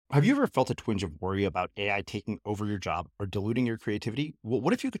Have you ever felt a twinge of worry about AI taking over your job or diluting your creativity? Well,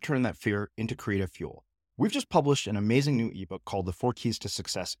 what if you could turn that fear into creative fuel? We've just published an amazing new ebook called The 4 Keys to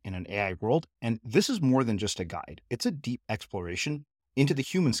Success in an AI World, and this is more than just a guide. It's a deep exploration into the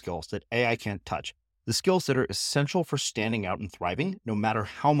human skills that AI can't touch, the skills that are essential for standing out and thriving, no matter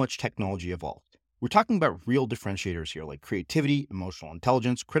how much technology evolves. We're talking about real differentiators here, like creativity, emotional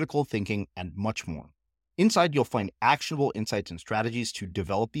intelligence, critical thinking, and much more. Inside, you'll find actionable insights and strategies to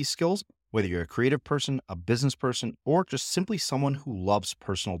develop these skills, whether you're a creative person, a business person, or just simply someone who loves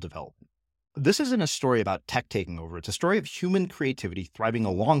personal development. This isn't a story about tech taking over. It's a story of human creativity thriving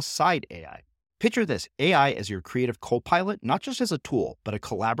alongside AI. Picture this, AI as your creative co-pilot, not just as a tool, but a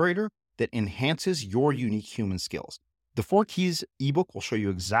collaborator that enhances your unique human skills. The 4 Keys ebook will show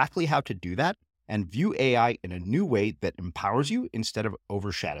you exactly how to do that and view AI in a new way that empowers you instead of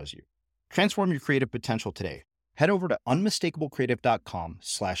overshadows you. Transform your creative potential today. Head over to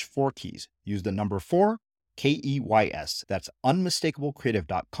unmistakablecreative.com/4keys. Use the number 4, KEYS. That's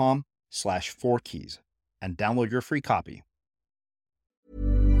unmistakablecreative.com/4keys and download your free copy.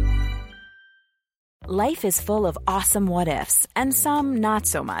 Life is full of awesome what-ifs, and some not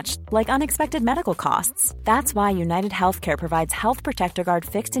so much, like unexpected medical costs. That's why United Healthcare provides Health Protector Guard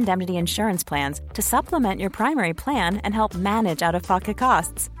fixed indemnity insurance plans to supplement your primary plan and help manage out-of-pocket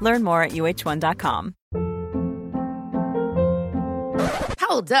costs. Learn more at uh1.com.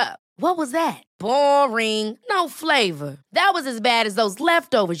 Hold up. What was that? Boring. No flavor. That was as bad as those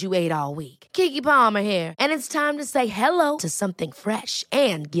leftovers you ate all week. Keke Palmer here, and it's time to say hello to something fresh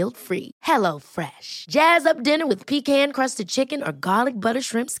and guilt-free. Hello Fresh. Jazz up dinner with pecan-crusted chicken or garlic butter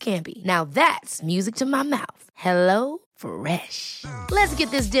shrimp scampi. Now that's music to my mouth. Hello Fresh. Let's get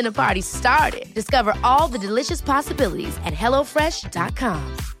this dinner party started. Discover all the delicious possibilities at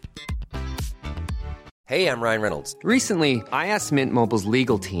hellofresh.com. Hey, I'm Ryan Reynolds. Recently, I asked Mint Mobile's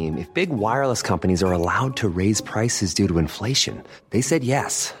legal team if big wireless companies are allowed to raise prices due to inflation. They said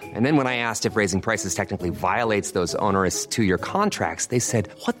yes. And then when I asked if raising prices technically violates those onerous 2-year contracts, they said,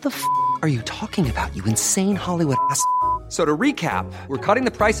 "What the f*** are you talking about, you insane Hollywood ass?" So to recap, we're cutting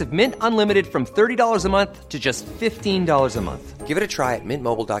the price of Mint Unlimited from $30 a month to just $15 a month. Give it a try at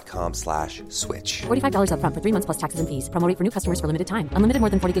mintmobile.com/switch. $45 up front for 3 months plus taxes and fees. Promo rate for new customers for limited time. Unlimited more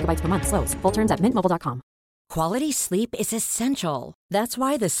than 40 gigabytes per month. Slows full terms at mintmobile.com. Quality sleep is essential. That's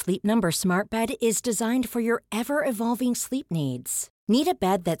why the Sleep Number Smart Bed is designed for your ever-evolving sleep needs. Need a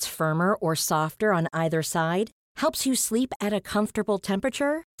bed that's firmer or softer on either side? Helps you sleep at a comfortable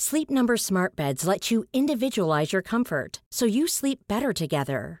temperature? Sleep Number Smart Beds let you individualize your comfort, so you sleep better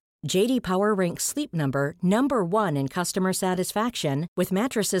together. J.D. Power ranks Sleep Number number 1 in customer satisfaction with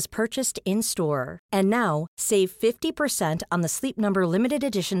mattresses purchased in-store. And now, save 50% on the Sleep Number Limited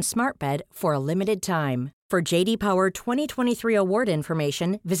Edition Smart Bed for a limited time. For J.D. Power 2023 award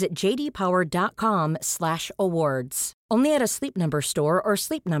information, visit jdpower.com/awards. Only at a Sleep Number store or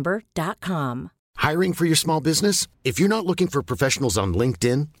sleepnumber.com. Hiring for your small business? If you're not looking for professionals on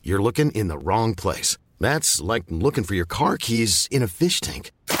LinkedIn, you're looking in the wrong place. That's like looking for your car keys in a fish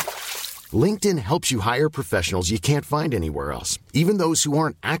tank. LinkedIn helps you hire professionals you can't find anywhere else, even those who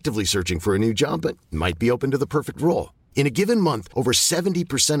aren't actively searching for a new job but might be open to the perfect role. In a given month, over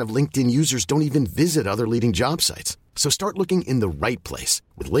 70% of LinkedIn users don't even visit other leading job sites. So start looking in the right place.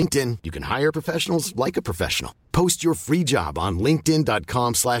 With LinkedIn, you can hire professionals like a professional. Post your free job on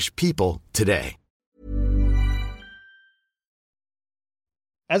linkedin.com/people today.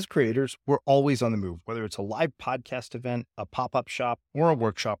 As creators, we're always on the move. Whether it's a live podcast event, a pop-up shop, or a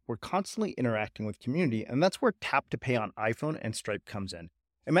workshop, we're constantly interacting with community, and that's where Tap to Pay on iPhone and Stripe comes in.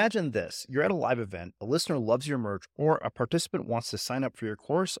 Imagine this. You're at a live event, a listener loves your merch, or a participant wants to sign up for your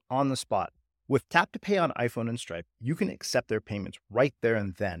course on the spot. With Tap to Pay on iPhone and Stripe, you can accept their payments right there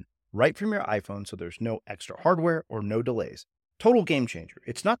and then, right from your iPhone, so there's no extra hardware or no delays. Total game changer.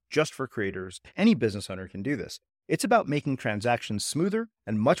 It's not just for creators. Any business owner can do this. It's about making transactions smoother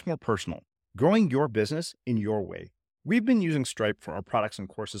and much more personal, growing your business in your way. We've been using Stripe for our products and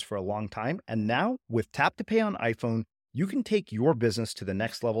courses for a long time, and now with Tap to Pay on iPhone, you can take your business to the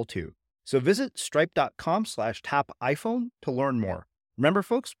next level too. So visit stripe.com/tapiphone to learn more. Remember,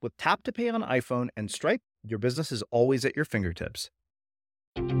 folks, with Tap to Pay on iPhone and Stripe, your business is always at your fingertips.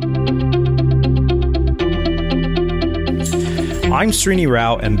 I'm Srini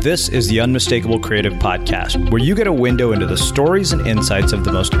Rao, and this is the Unmistakable Creative Podcast, where you get a window into the stories and insights of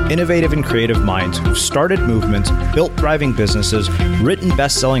the most innovative and creative minds who've started movements, built thriving businesses, written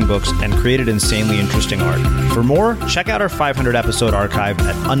best-selling books, and created insanely interesting art. For more, check out our 500-episode archive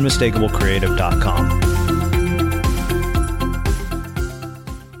at unmistakablecreative.com.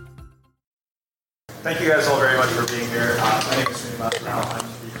 Thank you guys all very much for being here. My name is Srini Rao. I'm the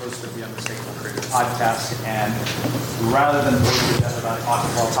podcast, and rather than bore you to death about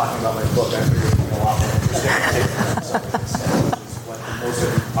talking about my book, I figured it would be a lot more interesting to take from something instead, which is what most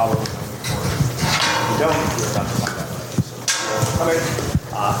of you probably know me for. If you don't, you're about to find out. Okay.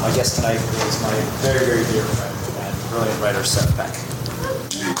 My guest tonight is my very, very dear friend and brilliant writer, Sarah Peck.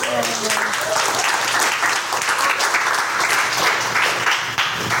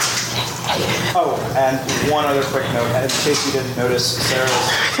 Oh, and one other quick note, in case you didn't notice, Sarah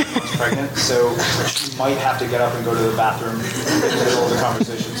is pregnant, so she might have to get up and go to the bathroom in the middle of the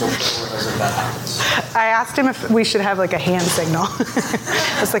conversation, so if that happens. I asked him if we should have like a hand signal.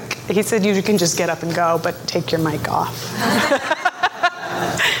 I was like, he said you can just get up and go, but take your mic off.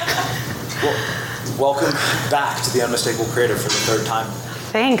 Well, welcome back to the Unmistakable Creative for the third time.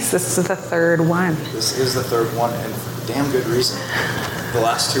 Thanks, this is the third one. This is the third one, and for damn good reason. The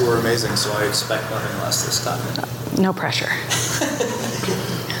last two were amazing, so I expect nothing less this time. No pressure.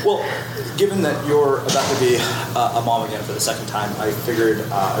 Well, given that you're about to be a mom again for the second time, I figured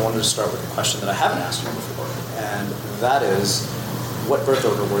I wanted to start with a question that I haven't asked you before, and that is, what birth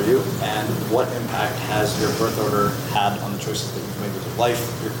order were you, and what impact has your birth order had on the choices that you've made with your life,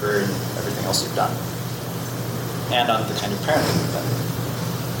 your career, and everything else you've done, and on the kind of parent that you've been?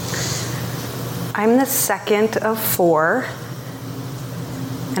 I'm the second of four.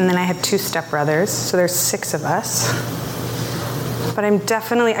 And then I have two stepbrothers, so there's 6 of us. But I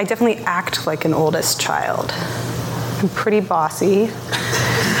definitely act like an oldest child. I'm pretty bossy.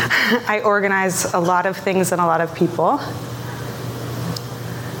 I organize a lot of things and a lot of people,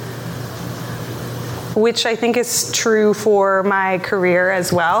 which I think is true for my career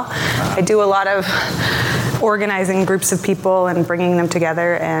as well. I do a lot of organizing groups of people and bringing them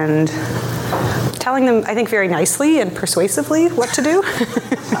together and telling them, I think, very nicely and persuasively what to do.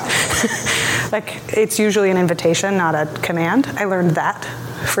 Like, it's usually an invitation, not a command. I learned that,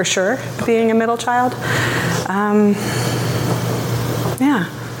 for sure, being a middle child. Yeah.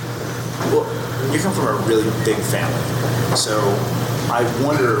 Well, you come from a really big family, so I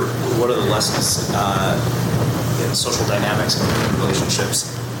wonder what are the lessons in social dynamics and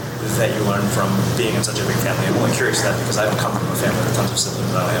relationships that you learned from being in such a big family. I'm only curious that because I don't come from a family with tons of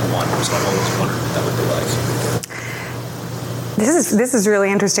siblings, I only have one, so I've always wondered what that would be like. This is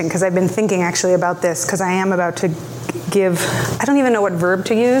really interesting because I've been thinking actually about this because I am about to give, I don't even know what verb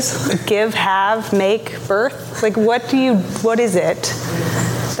to use. Give, have, make, birth. Like what is it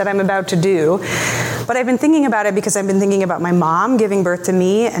that I'm about to do? But I've been thinking about it because I've been thinking about my mom giving birth to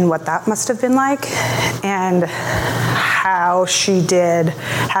me and what that must have been like, and how she did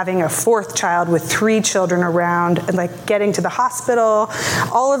having a 4th child with 3 children around, and like getting to the hospital.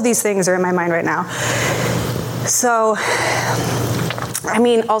 All of these things are in my mind right now. So, I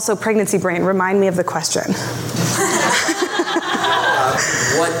mean, also pregnancy brain, remind me of the question.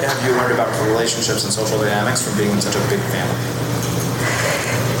 What have you learned about relationships and social dynamics from being in such a big family?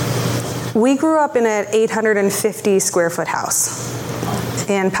 We grew up in an 850 square foot house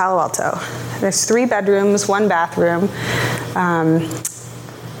in Palo Alto. There's 3 bedrooms, 1 bathroom,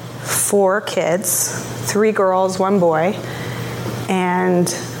 4 kids, 3 girls, 1 boy,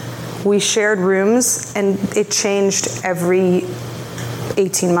 and we shared rooms, and it changed every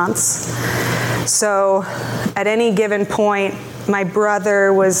 18 months. So at any given point, my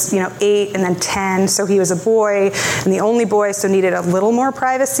brother was, 8 and then 10, so he was a boy, and the only boy, so needed a little more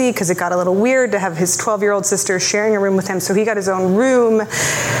privacy because it got a little weird to have his 12-year-old sister sharing a room with him, so he got his own room.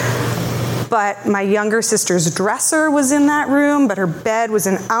 But my younger sister's dresser was in that room, but her bed was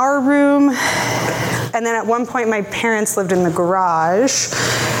in our room. And then at one point, my parents lived in the garage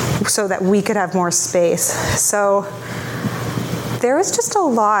so that we could have more space. So there was just a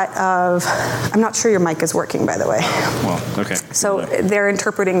lot of, I'm not sure your mic is working, by the way. Well, okay. So they're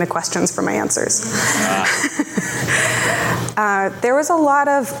interpreting the questions for my answers. There was a lot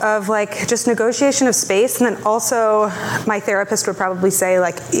of like just negotiation of space, and then also my therapist would probably say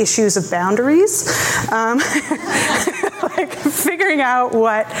like issues of boundaries. Like figuring out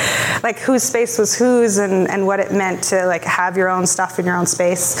whose space was whose and what it meant to like have your own stuff in your own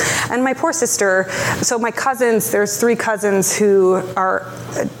space. And my poor sister, so my cousins, there's 3 cousins who are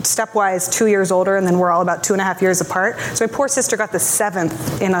stepwise 2 years older, and then we're all about 2.5 years apart. So my poor sister got the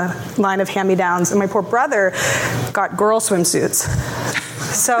 7th in a line of hand-me-downs, and my poor brother got girl swimsuits.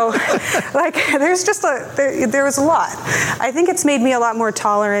 So, like, there was a lot. I think it's made me a lot more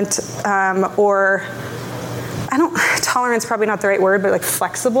tolerant, tolerance probably not the right word, but like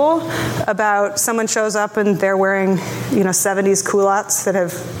flexible about someone shows up and they're wearing, 70s culottes that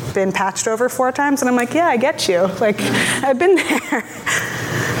have been patched over 4 times, and I'm like, yeah, I get you. Like, I've been there.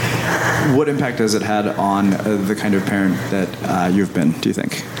 What impact has it had on the kind of parent that you've been, do you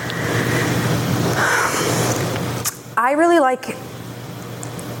think? I really like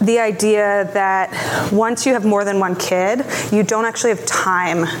the idea that once you have more than one kid, you don't actually have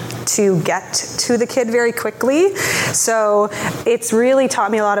time to get to the kid very quickly. So it's really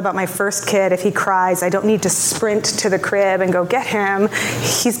taught me a lot about my first kid. If he cries, I don't need to sprint to the crib and go get him.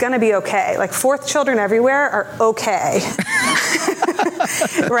 He's gonna be okay. Like, fourth children everywhere are okay.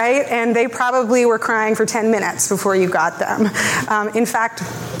 Right? And they probably were crying for 10 minutes before you got them. In fact,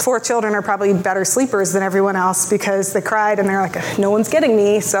 fourth children are probably better sleepers than everyone else because they cried and they're like, no one's getting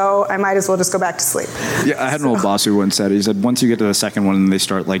me, so I might as well just go back to sleep. Yeah, I had an old boss who once said, he said, once you get to the second one and they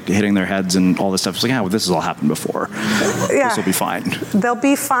start like hitting their heads and all this stuff, it's like, well, this has all happened before. Yeah. This will be fine. They'll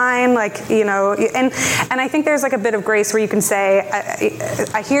be fine, like, you know, and I think there's like a bit of grace where you can say,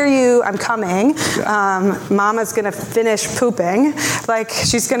 I hear you, I'm coming. Mama's gonna finish pooping. Like,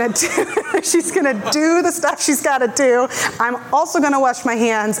 she's gonna do the stuff she's gotta do. I'm also gonna wash my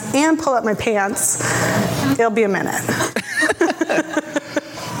hands and pull up my pants. It'll be a minute.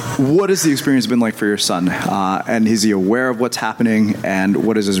 What has the experience been like for your son? And is he aware of what's happening? And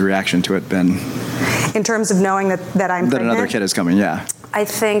what has his reaction to it been? In terms of knowing that I'm pregnant? That another kid is coming, yeah. I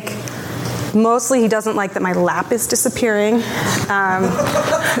think mostly he doesn't like that my lap is disappearing.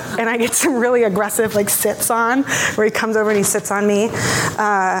 And I get some really aggressive like sits on, where he comes over and he sits on me.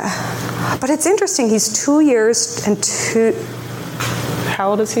 But it's interesting, he's 2 years and how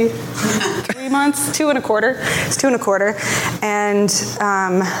old is he? 3 months? 2 1/4. He's 2 1/4. And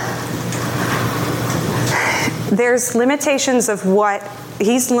there's limitations of what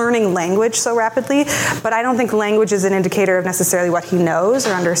he's learning language so rapidly, but I don't think language is an indicator of necessarily what he knows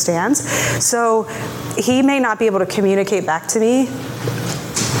or understands. So he may not be able to communicate back to me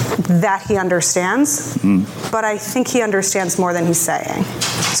that he understands, but I think he understands more than he's saying.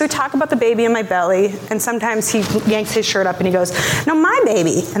 So we talk about the baby in my belly, and sometimes he yanks his shirt up and he goes, "No, my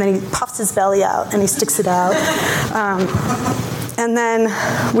baby," and then he puffs his belly out and he sticks it out. And then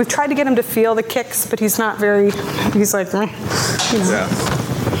we've tried to get him to feel the kicks, but he's like, you know. Yeah.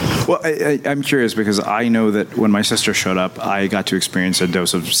 Well, I'm curious because I know that when my sister showed up, I got to experience a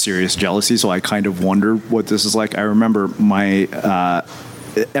dose of serious jealousy, so I kind of wonder what this is like. I remember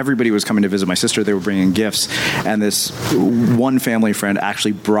everybody was coming to visit my sister. They were bringing gifts, and this one family friend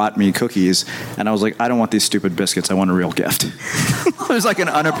actually brought me cookies, and I was like, I don't want these stupid biscuits. I want a real gift. It was like an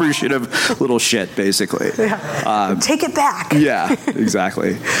unappreciative little shit, basically. Yeah. Take it back. Yeah,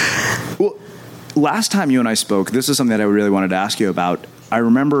 exactly. Well, last time you and I spoke, this is something that I really wanted to ask you about. I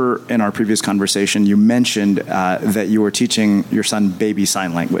remember in our previous conversation, you mentioned that you were teaching your son baby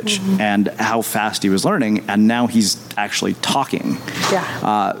sign language and how fast he was learning, and now he's actually talking.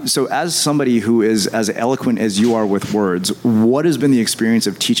 Yeah. So as somebody who is as eloquent as you are with words, what has been the experience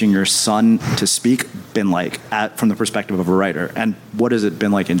of teaching your son to speak been like from the perspective of a writer? And what has it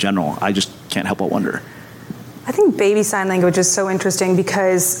been like in general? I just can't help but wonder. I think baby sign language is so interesting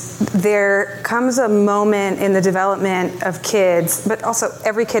because there comes a moment in the development of kids, but also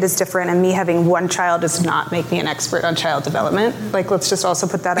every kid is different, and me having one child does not make me an expert on child development. Like, let's just also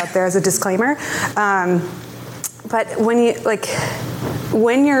put that out there as a disclaimer. But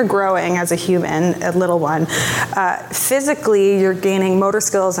when you're growing as a human, a little one, physically you're gaining motor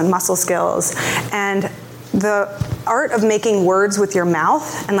skills and muscle skills, and the art of making words with your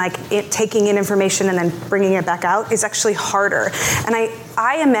mouth and taking in information and then bringing it back out is actually harder. And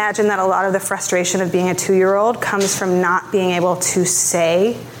I imagine that a lot of the frustration of being a 2-year-old comes from not being able to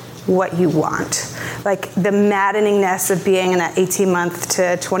say what you want. Like the maddeningness of being in that 18-month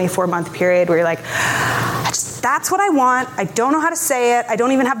to 24-month period where you're like, that's what I want. I don't know how to say it. I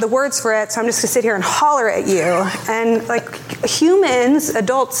don't even have the words for it, so I'm just gonna sit here and holler at you. And like humans,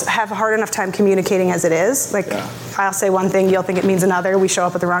 adults have a hard enough time communicating as it is. Like I'll say one thing, you'll think it means another. We show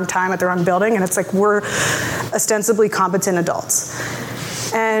up at the wrong time at the wrong building, and it's like we're ostensibly competent adults.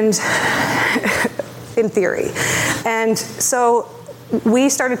 And in theory. And so we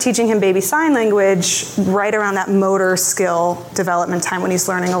started teaching him baby sign language right around that motor skill development time when he's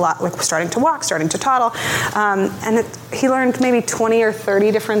learning a lot, like starting to walk, starting to toddle. He learned maybe 20 or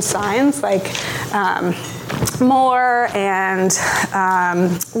 30 different signs, like more and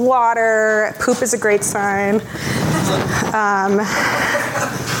water. Poop is a great sign.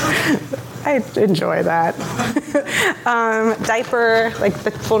 I enjoy that. Diaper, like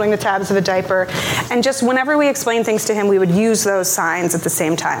folding the tabs of a diaper. And just whenever we explain things to him, we would use those signs at the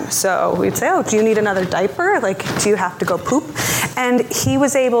same time. So we'd say, oh, do you need another diaper? Like, do you have to go poop? And he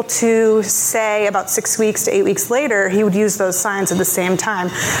was able to say about 6 weeks to 8 weeks later, he would use those signs at the same time.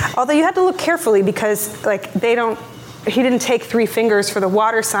 Although you had to look carefully because like he didn't take 3 fingers for the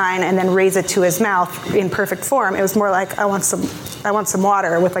water sign and then raise it to his mouth in perfect form. It was more like, I want some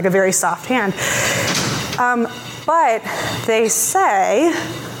water with like a very soft hand. But they say,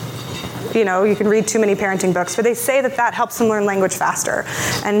 you know, you can read too many parenting books, but they say that helps them learn language faster.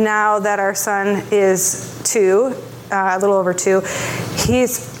 And now that our son is 2, a little over 2, he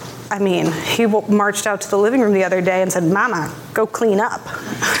marched out to the living room the other day and said, "Mama, go clean up."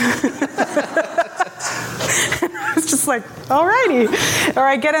 I was just like, alrighty. Or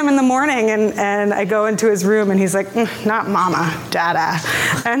I get him in the morning and I go into his room and he's like, "Not mama, dada."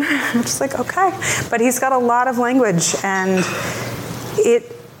 And I'm just like, okay. But he's got a lot of language, and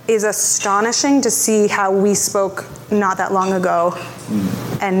it is astonishing to see how we spoke not that long ago,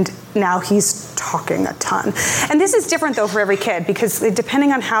 and now he's talking a ton. And this is different though for every kid, because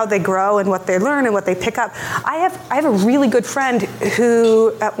depending on how they grow and what they learn and what they pick up. I have a really good friend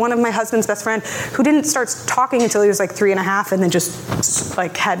who, one of my husband's best friend, who didn't start talking until he was like 3.5, and then just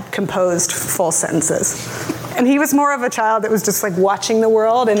like had composed full sentences. And he was more of a child that was just like watching the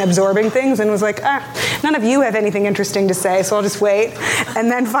world and absorbing things, and was like, none of you have anything interesting to say, so I'll just wait.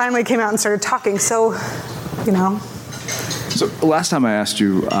 And then finally came out and started talking. So, you know. So last time I asked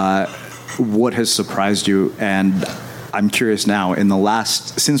you what has surprised you, and I'm curious now,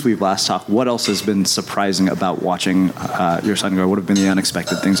 since we've last talked, what else has been surprising about watching your son grow? What have been the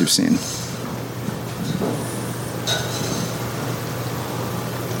unexpected things you've seen?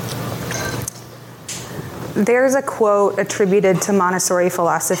 There's a quote attributed to Montessori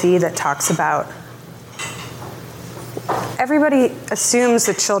philosophy that talks about everybody assumes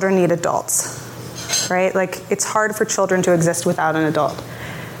that children need adults, right? Like, it's hard for children to exist without an adult.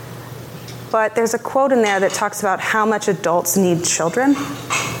 But there's a quote in there that talks about how much adults need children.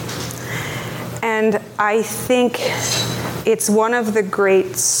 And I think it's one of the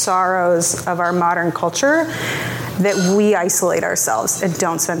great sorrows of our modern culture that we isolate ourselves and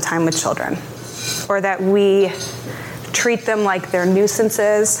don't spend time with children, or that we treat them like they're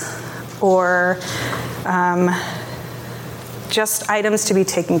nuisances, or just items to be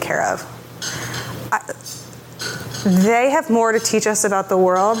taken care of. They have more to teach us about the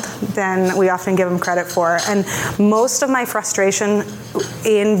world than we often give them credit for. And most of my frustration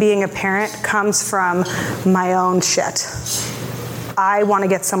in being a parent comes from my own shit. I want to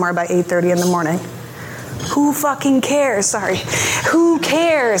get somewhere by 8:30 in the morning. Who fucking cares? Sorry. Who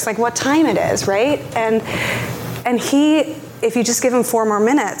cares? Like, what time it is, right? And he, if you just give him 4 more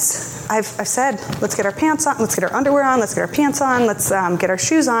minutes, I've said, let's get our pants on, let's get our underwear on, let's get our pants on, let's get our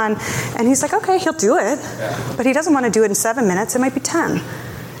shoes on. And he's like, okay, he'll do it. Yeah. But he doesn't want to do it in 7 minutes. It might be 10.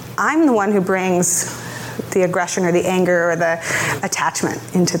 I'm the one who brings the aggression or the anger or the attachment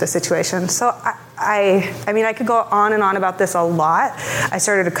into the situation. So I mean, I could go on and on about this a lot. I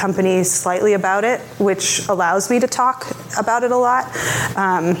started a company slightly about it, which allows me to talk about it a lot.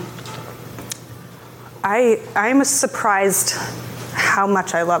 I'm surprised how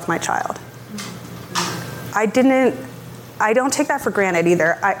much I love my child. I don't take that for granted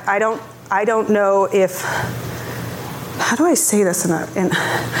either. I don't know if, how do I say this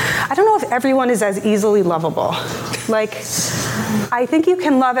I don't know if everyone is as easily lovable. Like, I think you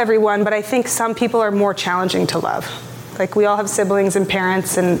can love everyone, but I think some people are more challenging to love. Like, we all have siblings and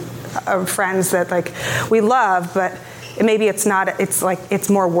parents and friends that, like, we love, but maybe it's not, it's like, it's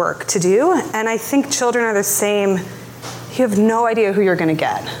more work to do. And I think children are the same. You have no idea who you're going to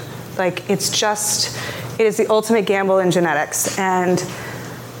get. Like, it is the ultimate gamble in genetics. And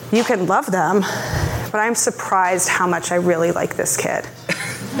you can love them, but I'm surprised how much I really like this kid.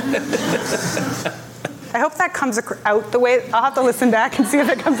 I hope that comes out the way, I'll have to listen back and see if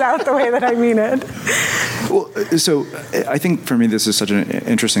it comes out the way that I mean it. Well, so I think for me this is such an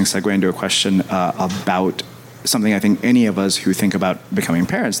interesting segue into a question about something I think any of us who think about becoming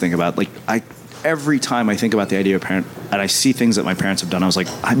parents think about. Like, every time I think about the idea of parent, and I see things that my parents have done, I was like,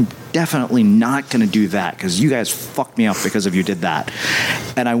 I'm definitely not going to do that because you guys fucked me up because of you did that.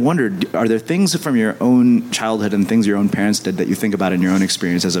 And I wondered, are there things from your own childhood and things your own parents did that you think about in your own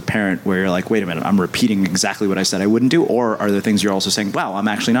experience as a parent where you're like, wait a minute, I'm repeating exactly what I said I wouldn't do? Or are there things you're also saying, wow, I'm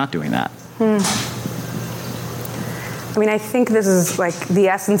actually not doing that? I mean, I think this is like the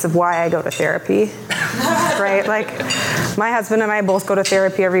essence of why I go to therapy, right? Like, my husband and I both go to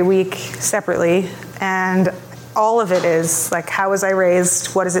therapy every week separately, and all of it is like, how was I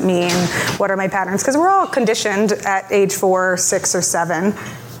raised? What does it mean? What are my patterns? Because we're all conditioned at age 4, 6, or 7.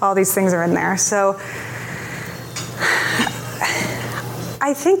 All these things are in there. So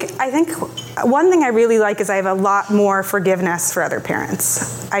I think one thing I really like is I have a lot more forgiveness for other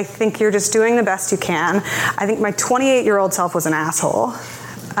parents. I think you're just doing the best you can. I think my 28-year-old self was an asshole.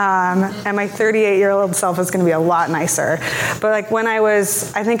 And my 38-year-old self is going to be a lot nicer. But like when I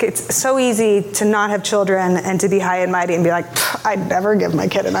think it's so easy to not have children and to be high and mighty and be like, I'd never give my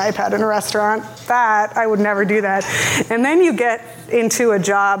kid an iPad in a restaurant. I would never do that. And then you get into a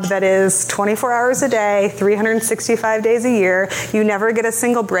job that is 24 hours a day, 365 days a year. You never get a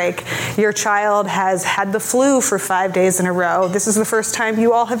single break. Your child has had the flu for 5 days in a row. This is the first time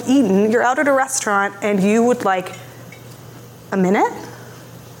you all have eaten. You're out at a restaurant and you would like a minute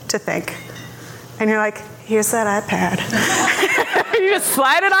to think. And you're like, here's that iPad. You just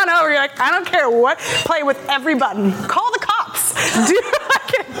slide it on over. You're like, I don't care what. Play with every button. Call the cops.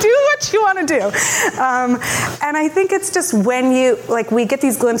 Do what you want to do. And I think it's just when we get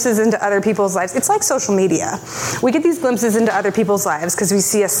these glimpses into other people's lives. It's like social media. We get these glimpses into other people's lives because we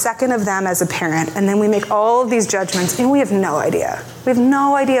see a second of them as a parent, and then we make all of these judgments, and we have no idea. We have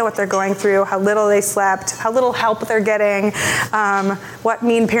no idea what they're going through, how little they slept, how little help they're getting, what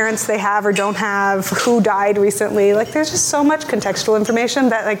mean parents they have or don't have, who died recently. Like, there's just so much contextual information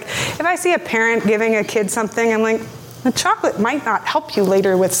that, like, if I see a parent giving a kid something, I'm like, the chocolate might not help you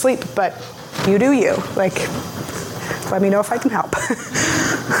later with sleep, but you do you. Like, let me know if I can help.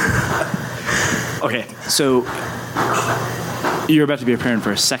 Okay, so you're about to be a parent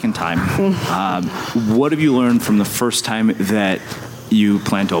for a second time. What have you learned from the first time that you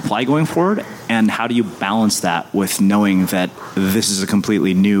plan to apply going forward, and how do you balance that with knowing that this is a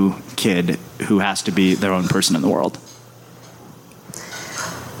completely new kid who has to be their own person in the world?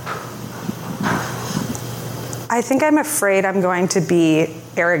 I think I'm afraid I'm going to be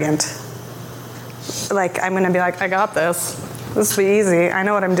arrogant. Like, I'm going to be like, I got this. This will be easy. I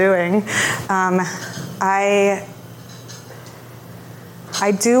know what I'm doing. I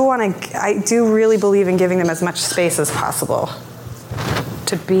do really believe in giving them as much space as possible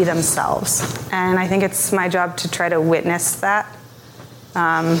to be themselves. And I think it's my job to try to witness that.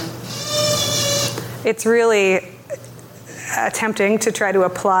 It's really attempting to try to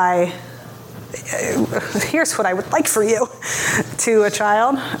apply, here's what I would like for you, to a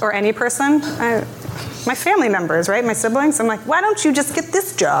child or any person. My family members, right? My siblings. I'm like, why don't you just get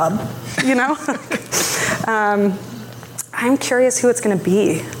this job? You know? I'm curious who it's going to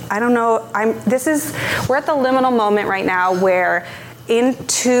be. I don't know. We're at the liminal moment right now where in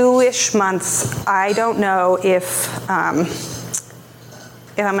 2-ish months, I don't know if I'm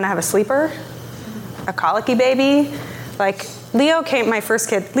going to have a sleeper, a colicky baby. Like, my first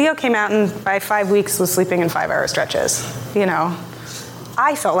kid, Leo came out and by 5 weeks was sleeping in 5-hour stretches, you know.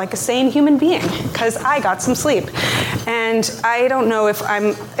 I felt like a sane human being because I got some sleep. And I don't know if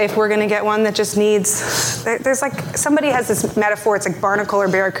we're going to get one that just needs, there's like, somebody has this metaphor, it's like barnacle or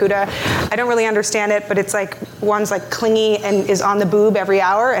barracuda. I don't really understand it, but it's like one's like clingy and is on the boob every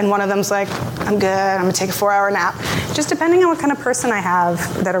hour, and one of them's like, I'm good, I'm going to take a 4-hour nap. Just depending on what kind of person I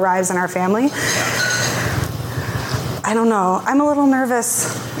have that arrives in our family. I don't know. I'm a little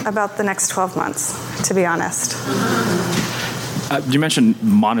nervous about the next 12 months, to be honest. You mentioned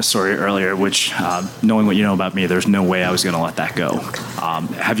Montessori earlier, which, knowing what you know about me, there's no way I was going to let that go.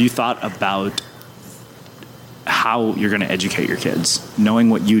 Have you thought about how you're going to educate your kids? Knowing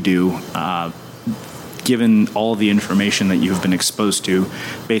what you do, given all the information that you've been exposed to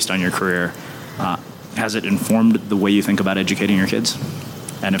based on your career, has it informed the way you think about educating your kids?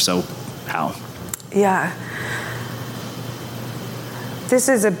 And if so, how? Yeah. This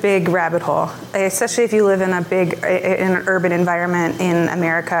is a big rabbit hole, especially if you live in an urban environment in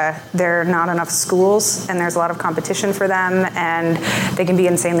America. There are not enough schools, and there's a lot of competition for them, and they can be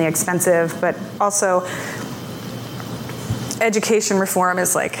insanely expensive. But also, education reform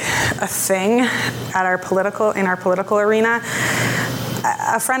is like a thing in our political arena.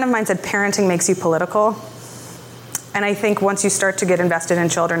 A friend of mine said parenting makes you political. And I think once you start to get invested in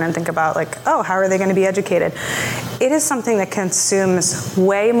children and think about like, oh, how are they going to be educated? It is something that consumes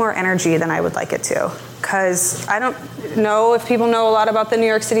way more energy than I would like it to. Because I don't know if people know a lot about the New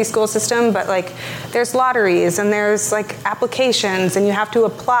York City school system, but like there's lotteries and there's like applications, and you have to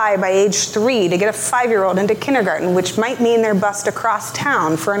apply by age 3 to get a 5-year-old into kindergarten, which might mean they're bused across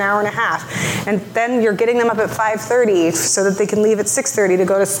town for an hour and a half. And then you're getting them up at 5:30 so that they can leave at 6:30 to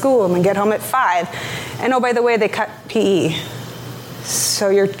go to school and then get home at 5. And oh, by the way, they cut PE. So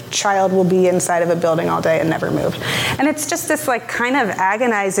your child will be inside of a building all day and never move. And it's just this like kind of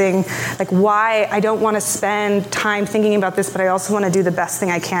agonizing, like why I don't want to spend time thinking about this, but I also want to do the best thing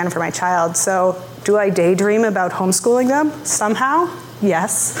I can for my child. So do I daydream about homeschooling them somehow?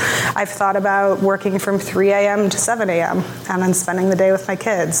 Yes. I've thought about working from 3 a.m. to 7 a.m. and then spending the day with my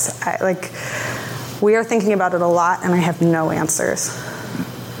kids. We are thinking about it a lot, and I have no answers.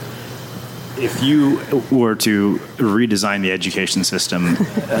 If you were to redesign the education system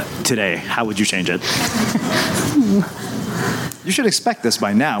today, how would you change it? You should expect this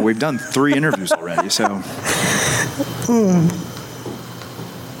by now. We've done 3 interviews already, so.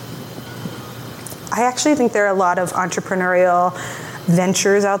 I actually think there are a lot of entrepreneurial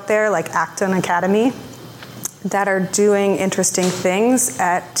ventures out there, like Acton Academy, that are doing interesting things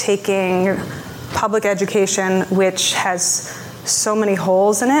at taking public education, which has so many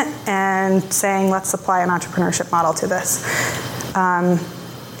holes in it, and saying, let's apply an entrepreneurship model to this.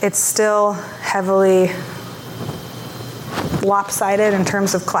 It's still heavily lopsided in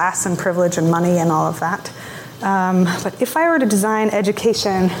terms of class and privilege and money and all of that. But if I were to design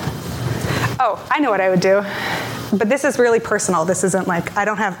education, I know what I would do. But this is really personal. This isn't like, I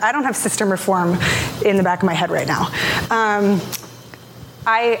don't have system reform in the back of my head right now.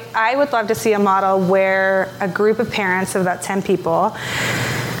 I would love to see a model where a group of parents of about 10 people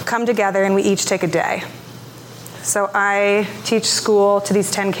come together and we each take a day. So I teach school to these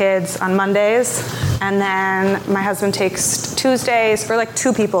 10 kids on Mondays, and then my husband takes Tuesdays, or like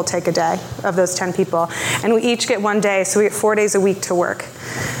 2 people take a day of those 10 people. And we each get 1 day, so we get 4 days a week to work.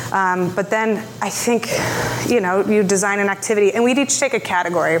 But then I think, you design an activity, and we'd each take a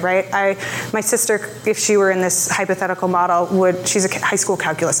category, right? My sister, if she were in this hypothetical model, she's a high school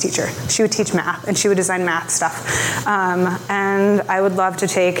calculus teacher. She would teach math, and she would design math stuff. And I would love to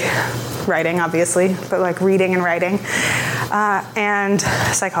take writing, obviously, but like reading and writing, and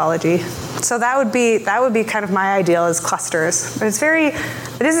psychology. So that would be kind of my ideal as clusters. But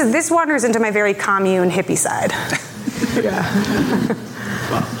this wanders into my very commune hippie side. Yeah.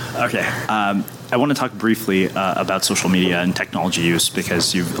 Well, okay. I want to talk briefly about social media and technology use,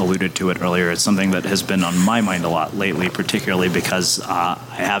 because you've alluded to it earlier. It's something that has been on my mind a lot lately, particularly because I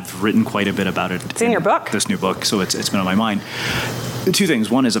have written quite a bit about it. It's in your book. This new book, so it's been on my mind. 2 things.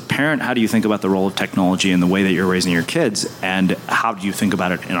 One, as a parent, how do you think about the role of technology in the way that you're raising your kids? And how do you think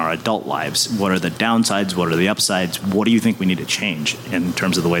about it in our adult lives? What are the downsides? What are the upsides? What do you think we need to change in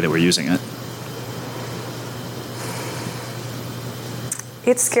terms of the way that we're using it?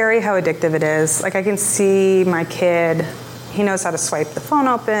 It's scary how addictive it is. Like, I can see my kid, he knows how to swipe the phone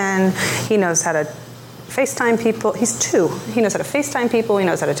open, he knows how to FaceTime people. He's 2. He knows how to FaceTime people, he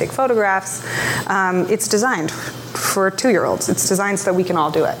knows how to take photographs. It's designed for 2-year-olds. It's designed so that we can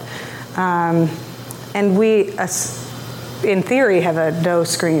all do it. And we, in theory, have a no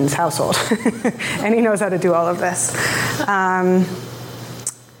screens household. And he knows how to do all of this.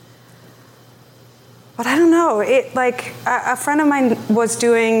 But I don't know. A friend of mine was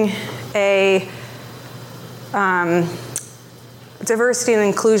doing a diversity and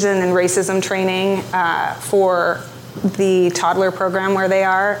inclusion and racism training for the toddler program where they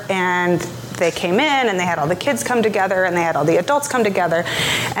are, and they came in and they had all the kids come together and they had all the adults come together,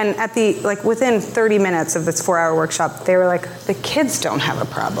 and at within 30 minutes of this 4-hour workshop, they were like, the kids don't have a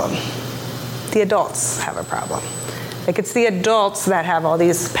problem, the adults have a problem. Like, it's the adults that have all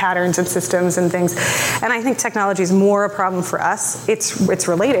these patterns and systems and things. And I think technology is more a problem for us. It's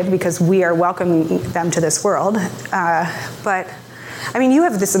related because we are welcoming them to this world. But, I mean, you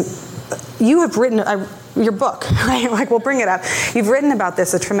have written your book, right? Like, we'll bring it up. You've written about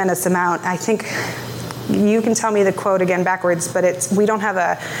this a tremendous amount. I think you can tell me the quote again backwards, but we don't have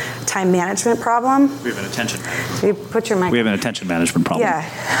a time management problem. We have an attention management. You put your mic. We have an attention management problem. Yeah,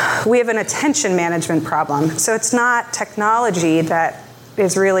 we have an attention management problem. So it's not technology that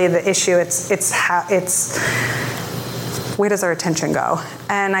is really the issue. It's where does our attention go?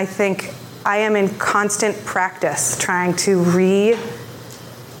 And I think I am in constant practice trying to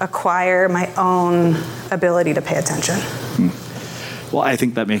reacquire my own ability to pay attention. Well, I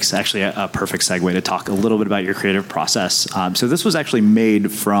think that makes actually a perfect segue to talk a little bit about your creative process. So this was actually made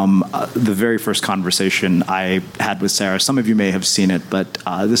from the very first conversation I had with Sarah. Some of you may have seen it, but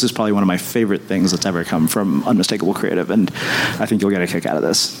this is probably one of my favorite things that's ever come from Unmistakable Creative, and I think you'll get a kick out of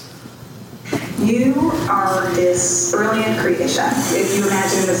this. You are this brilliant creation. If you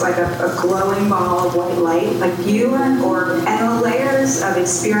imagine it as like a glowing ball of white light, like you are an orb, and the layers of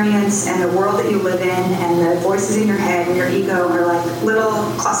experience and the world that you live in and the voices in your head and your ego are like little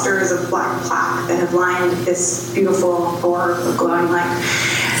clusters of black plaque that have lined this beautiful orb of glowing light.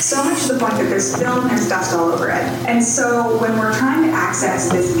 So much to the point that there's film and there's dust all over it. And so when we're trying to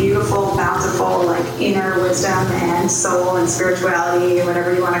access this beautiful, bountiful, like inner wisdom and soul and spirituality, or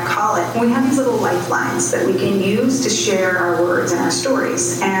whatever you want to call it, we have these little lifelines that we can use to share our words and our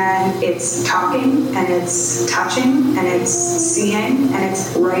stories. And it's talking, and it's touching, and it's seeing, and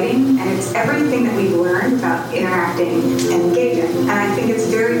it's writing, and it's everything that we've learned about interacting and engaging. And I think it's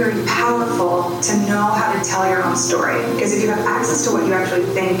very, very powerful to know how to tell your own story. Because if you have access to what you actually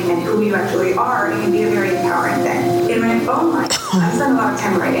think and who you actually are, it can be a very empowering thing. In my own life, I spend a lot of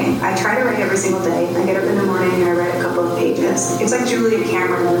time writing. I try to write every single day. I get up in the morning and I write a couple of pages. It's like Julia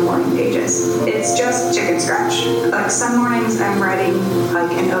Cameron in the morning pages. It's just chicken scratch. Like some mornings I'm writing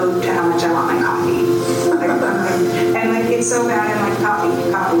like an ode to how much I want my coffee. And like it's so bad, I'm like coffee.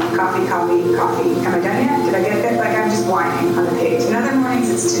 Am I done yet? Did I get it? Like I'm just whining on the page. And other mornings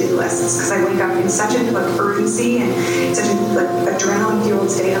it's to-do lists because I wake up in such a like urgency and such a like adrenaline fueled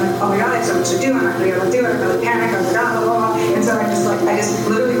state. I'm like, oh my god, I have so much to do. I'm not gonna be able to do it. I'm gonna panic. I'm blah blah blah. And so I just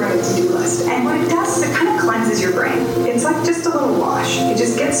literally write a to-do list. And what it does is it kind of cleanses your brain. It's like just a little wash. It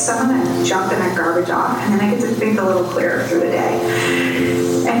just gets some of that junk and that garbage off, and then I get to think a little clearer through the day.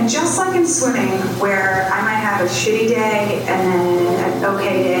 And just like in swimming, where I might have a shitty day and then an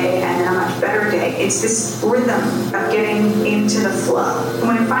okay day and then a much better day, it's this rhythm of getting into the flow. And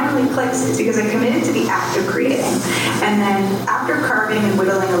when it finally clicks, it's because I committed to the act of creating. And then after carving and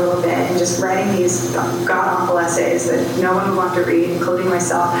whittling a little bit and just writing these god-awful essays that no one would want to read, including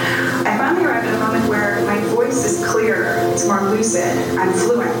myself, I finally arrived at a moment where my voice is clearer, it's more lucid, I'm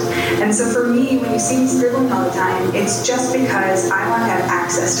fluent. And so for me, when you see me scribbling all the time, it's just because I want to have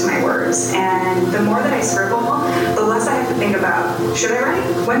access to my words. And the more that I scribble, the less I have to think about, should I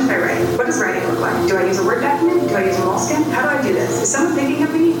write? When should I write? What does writing look like? Do I use a Word document? Do I use a Moleskine? How do I do this? Is someone thinking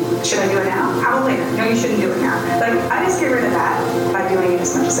of me? Should I do it now? How about later? No, you shouldn't do it now. Like, I just get rid of that by doing it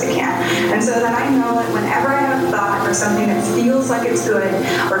as much as I can. And so that I know that whenever I have a thought or something that feels like it's good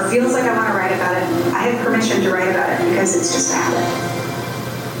or feels like I want to write about it, I have permission to write about it because it's just a habit.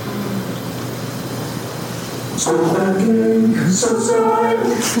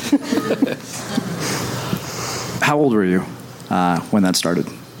 How old were you when that started?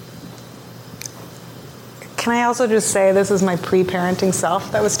 Can I also just say this is my pre-parenting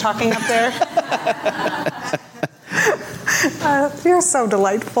self that was talking up there? You're so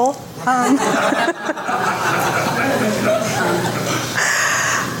delightful.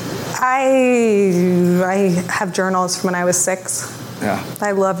 I have journals from when I was 6. Yeah.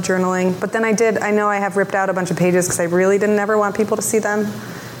 I love journaling. But then I know I have ripped out a bunch of pages because I really didn't ever want people to see them.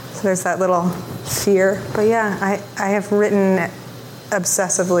 So there's that little fear. But yeah, I have written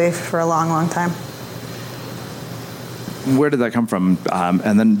obsessively for a long, long time. Where did that come from?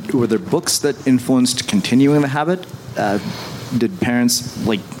 And then were there books that influenced continuing the habit? Did parents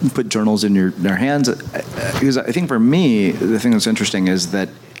put journals in their hands? Because I think for me, the thing that's interesting is that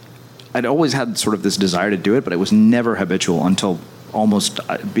I'd always had sort of this desire to do it, but it was never habitual until almost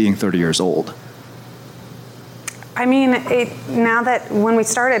being 30 years old. I mean, now that when we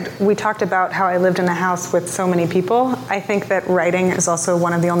started, we talked about how I lived in a house with so many people. I think that writing is also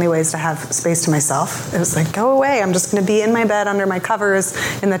one of the only ways to have space to myself. It was like, go away. I'm just going to be in my bed under my covers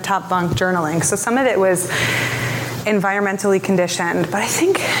in the top bunk journaling. So some of it was environmentally conditioned, but I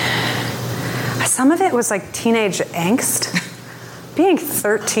think some of it was like teenage angst. Being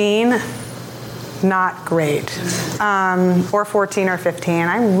 13, not great. Or 14 or 15.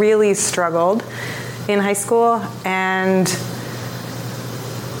 I really struggled in high school, and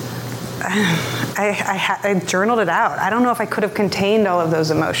I journaled it out. I don't know if I could have contained all of those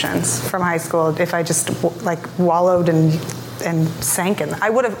emotions from high school if I just wallowed and sank in.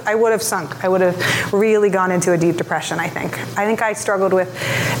 I would have sunk. I would have really gone into a deep depression, I think. I think I struggled with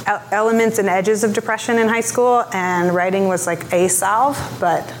elements and edges of depression in high school, and writing was like a salve,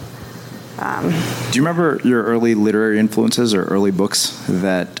 but... Do you remember your early literary influences or early books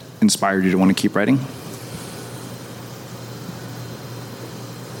that inspired you to want to keep writing?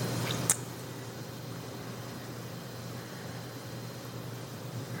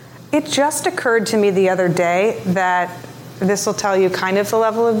 It just occurred to me the other day that this will tell you kind of the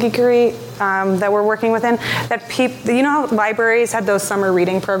level of geekery that we're working within. That you know how libraries had those summer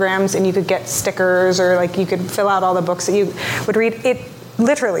reading programs and you could get stickers or you could fill out all the books that you would read? It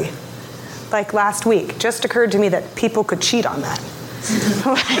literally, last week, just occurred to me that people could cheat on that.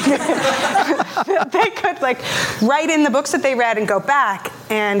 They could write in the books that they read and go back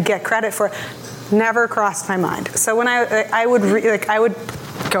and get credit for it. Never crossed my mind. So when I would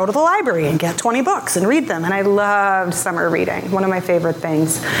go to the library and get 20 books and read them, and I loved summer reading. One of my favorite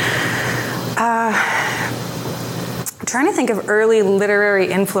things. I'm trying to think of early literary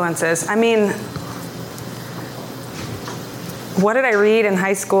influences. I mean, what did I read in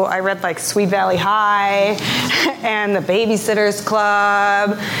high school? I read Sweet Valley High and The Babysitter's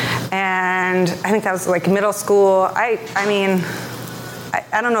Club, and I think that was middle school. I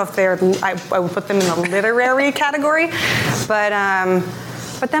don't know if I would put them in the literary category,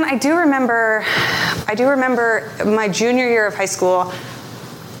 but then I do remember my junior year of high school,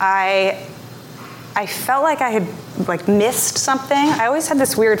 I I felt like I had missed something. I always had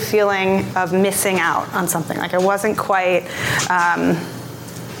this weird feeling of missing out on something. Like I wasn't quite, I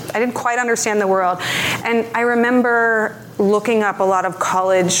didn't quite understand the world. And I remember looking up a lot of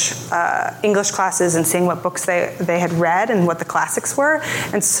college English classes and seeing what books they had read and what the classics were.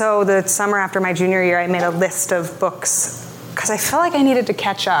 And so the summer after my junior year, I made a list of books because I felt like I needed to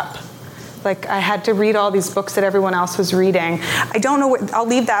catch up. Like I had to read all these books that everyone else was reading. I don't know, I'll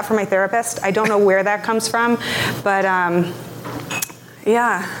leave that for my therapist. I don't know where that comes from, but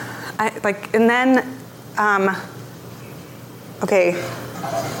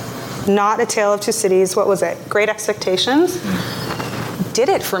Not a Tale of Two Cities, what was it? Great Expectations? Did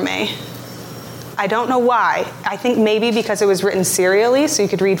it for me. I don't know why. I think maybe because it was written serially, so you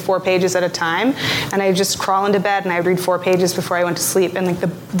could read 4 pages at a time, and I would just crawl into bed and I'd read 4 pages before I went to sleep, and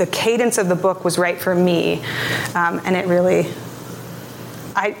the cadence of the book was right for me, and it really,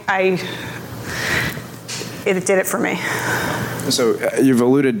 it did it for me. So you've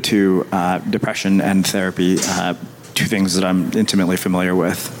alluded to depression and therapy, two things that I'm intimately familiar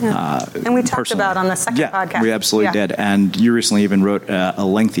with. Yeah. And we talked personally. about on the second podcast. We absolutely did. And you recently even wrote a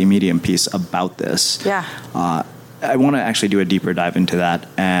lengthy Medium piece about this. Yeah. I want to actually do a deeper dive into that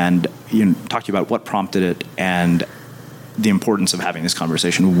and talk to you about what prompted it and the importance of having this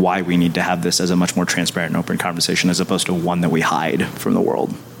conversation, why we need to have this as a much more transparent and open conversation as opposed to one that we hide from the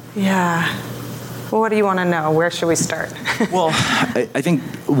world. Yeah. Well, what do you want to know? Where should we start? Well, I think,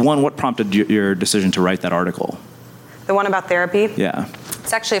 one, what prompted your decision to write that article? The one about therapy? Yeah.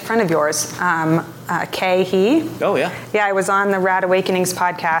 It's actually a friend of yours, Kay He. Oh, yeah. Yeah, I was on the Rad Awakenings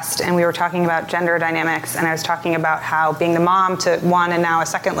podcast, and we were talking about gender dynamics, and I was talking about how being the mom to one and now a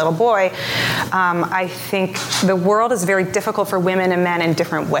second little boy, I think the world is very difficult for women and men in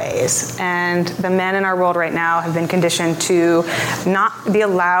different ways. And the men in our world right now have been conditioned to not be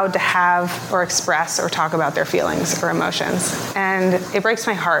allowed to have or express or talk about their feelings or emotions. And it breaks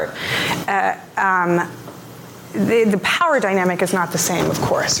my heart. The power dynamic is not the same, of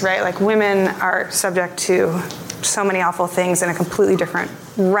course, right? Like women are subject to so many awful things in a completely different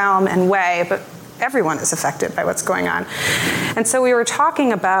realm and way, but everyone is affected by what's going on. And so we were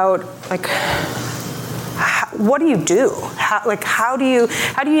talking about what do you do? How do you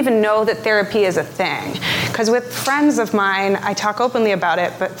even know that therapy is a thing? Because with friends of mine, I talk openly about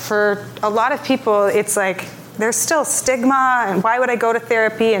it, but for a lot of people, it's like, there's still stigma, and why would I go to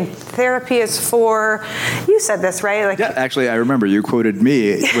therapy? And therapy is for, you said this, right? Yeah, actually, I remember you quoted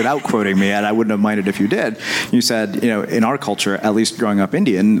me without quoting me, and I wouldn't have minded if you did. You said, in our culture, at least growing up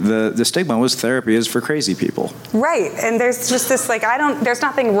Indian, the stigma was therapy is for crazy people. Right, and there's just this, there's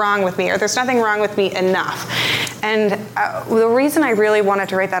nothing wrong with me, or there's nothing wrong with me enough. And the reason I really wanted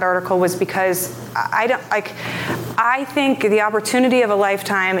to write that article was because I think the opportunity of a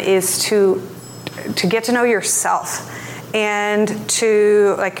lifetime is to get to know yourself and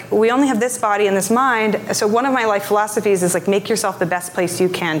to, we only have this body and this mind, so one of my life philosophies is make yourself the best place you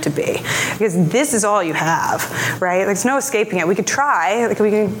can to be, because this is all you have, right? There's no escaping it. We could try, we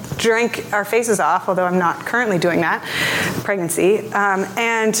can drink our faces off, although I'm not currently doing that, pregnancy,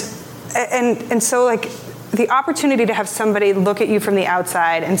 and so the opportunity to have somebody look at you from the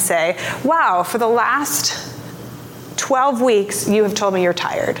outside and say, wow, for the last 12 weeks, you have told me you're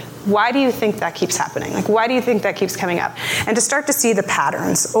tired. Why do you think that keeps happening? Why do you think that keeps coming up? And to start to see the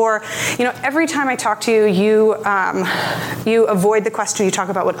patterns. Or, every time I talk to you, you avoid the question, you talk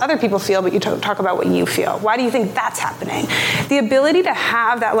about what other people feel, but you talk about what you feel. Why do you think that's happening? The ability to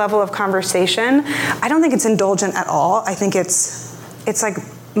have that level of conversation, I don't think it's indulgent at all. I think it's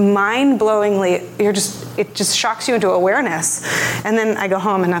mind-blowingly, it just shocks you into awareness. And then I go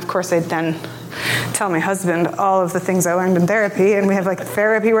home, and of course I then tell my husband all of the things I learned in therapy, and we have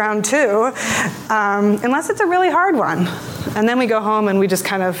therapy round 2, unless it's a really hard one. And then we go home and we just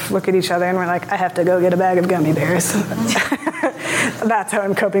kind of look at each other and we're like, I have to go get a bag of gummy bears. That's how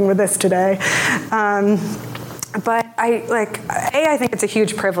I'm coping with this today. But I think it's a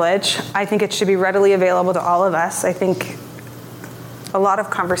huge privilege. I think it should be readily available to all of us. I think a lot of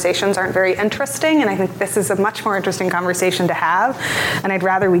conversations aren't very interesting, and I think this is a much more interesting conversation to have, and I'd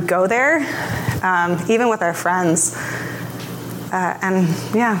rather we go there, even with our friends.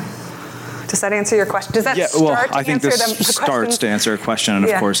 Does that answer your question? Does that I think this starts to answer a question, and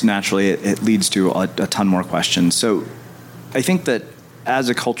of course, naturally, it leads to a ton more questions. So I think that as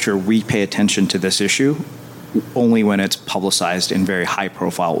a culture, we pay attention to this issue only when it's publicized in very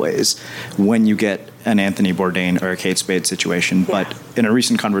high-profile ways. When you get an Anthony Bourdain or a Kate Spade situation. Yeah. But in a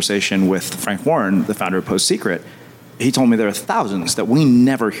recent conversation with Frank Warren, the founder of Post Secret, he told me there are thousands that we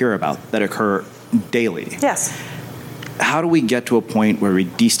never hear about that occur daily. Yes. How do we get to a point where we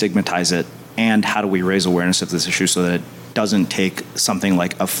destigmatize it and how do we raise awareness of this issue so that it doesn't take something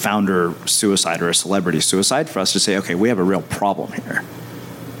like a founder suicide or a celebrity suicide for us to say, okay, we have a real problem here.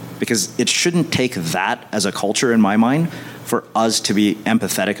 Because it shouldn't take that as a culture, in my mind, for us to be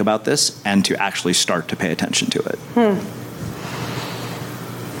empathetic about this and to actually start to pay attention to it.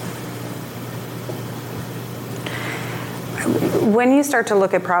 When you start to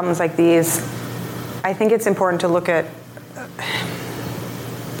look at problems like these, I think it's important to look at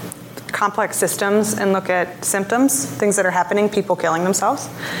complex systems and look at symptoms, things that are happening, people killing themselves,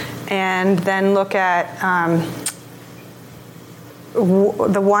 and then look at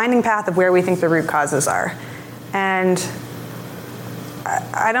the winding path of where we think the root causes are. And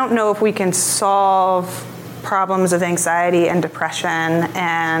I don't know if we can solve problems of anxiety and depression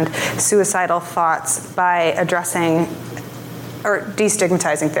and suicidal thoughts by addressing or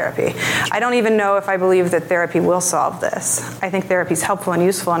destigmatizing therapy. I don't even know if I believe that therapy will solve this. I think therapy is helpful and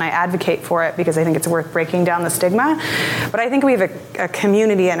useful, and I advocate for it because I think it's worth breaking down the stigma. But I think we have a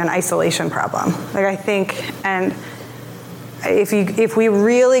community and an isolation problem. Like, I think, and if we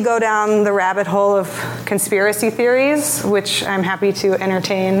really go down the rabbit hole of conspiracy theories, which I'm happy to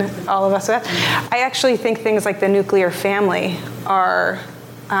entertain all of us with, I actually think things like the nuclear family are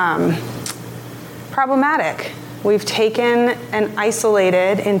problematic. We've taken and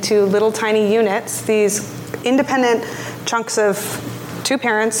isolated into little tiny units these independent chunks of 2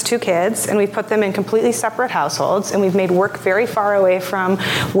 parents, 2 kids, and we've put them in completely separate households, and we've made work very far away from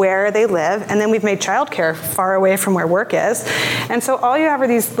where they live, and then we've made childcare far away from where work is. And so all you have are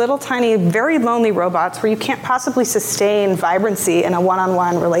these little tiny, very lonely robots where you can't possibly sustain vibrancy in a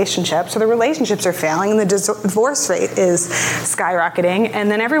one-on-one relationship. So the relationships are failing, and the divorce rate is skyrocketing,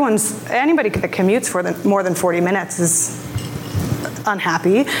 and then anybody that commutes for more than 40 minutes is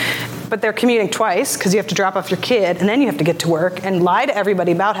unhappy. But they're commuting twice because you have to drop off your kid and then you have to get to work and lie to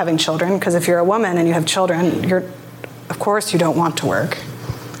everybody about having children, because if you're a woman and you have children, of course you don't want to work.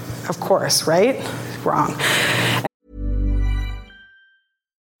 Of course, right? Wrong.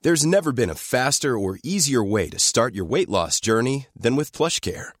 There's never been a faster or easier way to start your weight loss journey than with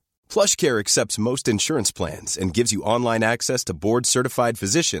PlushCare. PlushCare accepts most insurance plans and gives you online access to board-certified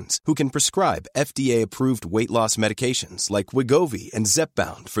physicians who can prescribe FDA-approved weight loss medications like Wegovy and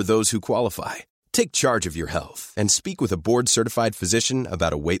Zepbound for those who qualify. Take charge of your health and speak with a board-certified physician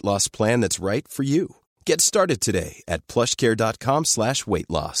about a weight loss plan that's right for you. Get started today at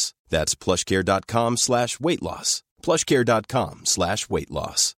plushcare.com/weight-loss. That's plushcare.com/weight-loss.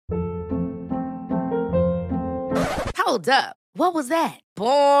 plushcare.com/weight-loss. Hold up. What was that?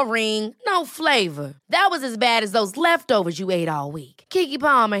 Boring. No flavor. That was as bad as those leftovers you ate all week. Keke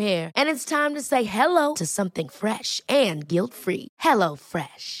Palmer here, and it's time to say hello to something fresh and guilt-free. Hello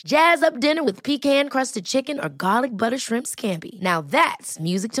Fresh. Jazz up dinner with pecan-crusted chicken or garlic butter shrimp scampi. Now that's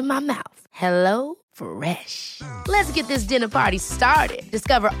music to my mouth. Hello Fresh. Let's get this dinner party started.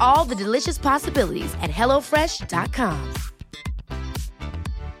 Discover all the delicious possibilities at hellofresh.com.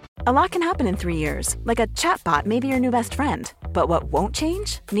 A lot can happen in 3 years, like a chatbot may be your new best friend. But what won't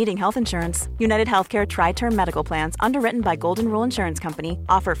change? Needing health insurance. United Healthcare Tri-Term Medical Plans, underwritten by Golden Rule Insurance Company,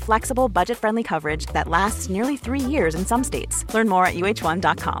 offer flexible, budget-friendly coverage that lasts nearly 3 years in some states. Learn more at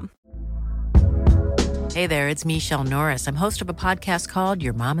uh1.com. Hey there, it's Michelle Norris. I'm host of a podcast called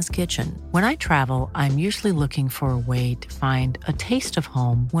Your Mama's Kitchen. When I travel, I'm usually looking for a way to find a taste of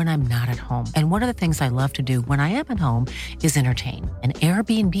home when I'm not at home. And one of the things I love to do when I am at home is entertain. And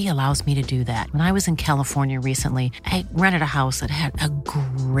Airbnb allows me to do that. When I was in California recently, I rented a house that had a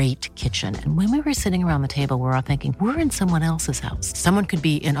great kitchen. And when we were sitting around the table, we were all thinking, we're in someone else's house. Someone could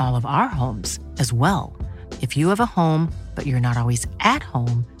be in all of our homes as well. If you have a home, but you're not always at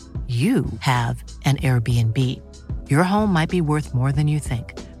home, you have an Airbnb. Your home might be worth more than you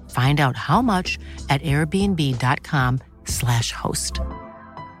think. Find out how much at airbnb.com/host.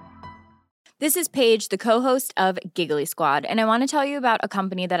 This is Paige, the co-host of Giggly Squad, and I want to tell you about a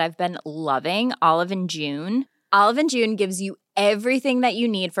company that I've been loving, Olive & June. Olive & June gives you everything that you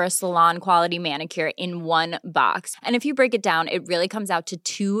need for a salon-quality manicure in one box. And if you break it down, it really comes out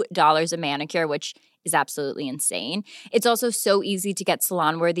to $2 a manicure, which is absolutely insane. It's also so easy to get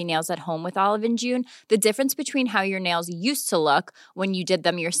salon-worthy nails at home with Olive & June. The difference between how your nails used to look when you did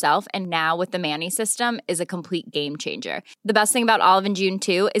them yourself and now with the Mani system is a complete game changer. The best thing about Olive & June,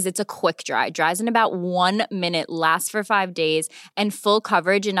 too, is it's a quick dry. Dries in about 1 minute, lasts for 5 days, and full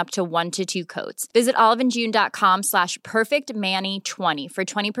coverage in up to 1 to 2 coats. Visit oliveandjune.com/perfectmani20 for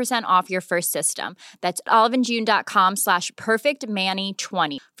 20% off your first system. That's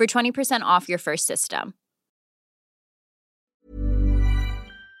oliveandjune.com/perfectmani20 for 20% off your first system.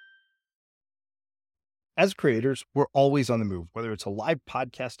 As creators, we're always on the move. Whether it's a live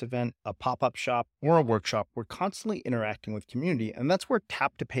podcast event, a pop-up shop, or a workshop, we're constantly interacting with community, and that's where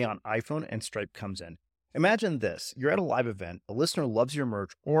Tap to Pay on iPhone and Stripe comes in. Imagine this. You're at a live event, a listener loves your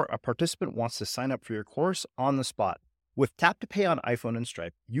merch, or a participant wants to sign up for your course on the spot. With Tap to Pay on iPhone and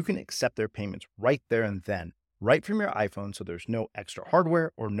Stripe, you can accept their payments right there and then, right from your iPhone, so there's no extra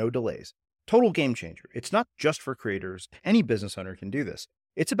hardware or no delays. Total game changer. It's not just for creators. Any business owner can do this.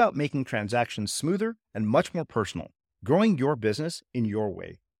 It's about making transactions smoother and much more personal, growing your business in your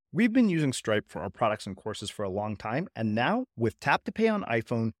way. We've been using Stripe for our products and courses for a long time, and now with Tap to Pay on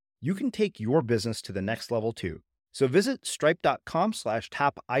iPhone, you can take your business to the next level too. So visit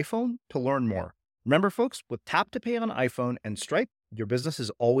stripe.com/tapiphone to learn more. Remember, folks, with Tap to Pay on iPhone and Stripe, your business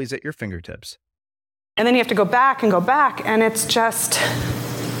is always at your fingertips. And then you have to go back, and it's just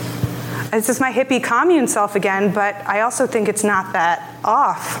my hippie commune self again, but I also think it's not that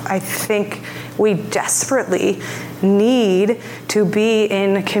off. I think we desperately need to be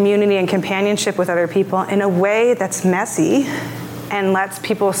in community and companionship with other people in a way that's messy and lets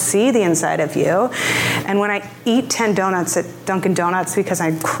people see the inside of you. And when I eat 10 donuts at Dunkin' Donuts because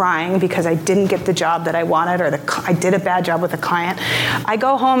I'm crying because I didn't get the job that I wanted, or I did a bad job with a client, I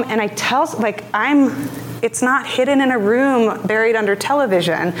go home and I tell, it's not hidden in a room buried under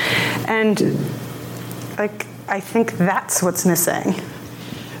television. And I think that's what's missing.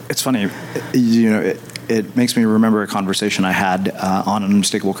 It's funny, it makes me remember a conversation I had on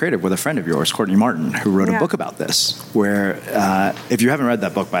Unmistakable Creative with a friend of yours, Courtney Martin, who wrote a book about this, where if you haven't read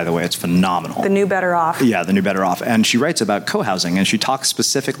that book, by the way, it's phenomenal. The New Better Off. Yeah, The New Better Off. And she writes about co-housing, and she talks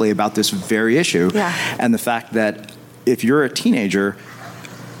specifically about this very issue and the fact that if you're a teenager,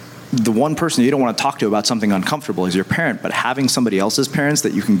 the one person you don't want to talk to about something uncomfortable is your parent, but having somebody else's parents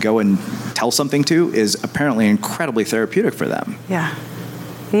that you can go and tell something to is apparently incredibly therapeutic for them. Yeah.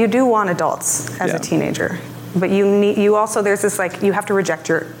 You do want adults as a teenager, but you also, there's this you have to reject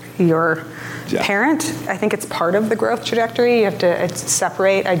your parent. I think it's part of the growth trajectory. You have to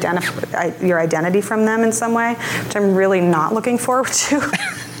separate your identity from them in some way, which I'm really not looking forward to.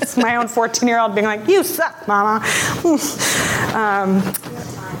 It's my own 14-year-old being like, "You suck, mama."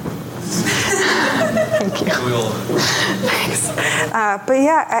 Thank you. Thanks. But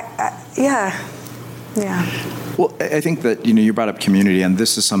yeah. Well, I think that, you brought up community, and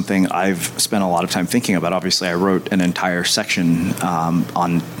this is something I've spent a lot of time thinking about. Obviously, I wrote an entire section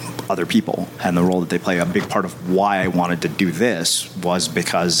on other people and the role that they play. A big part of why I wanted to do this was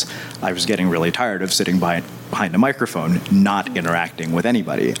because I was getting really tired of sitting behind a microphone, not interacting with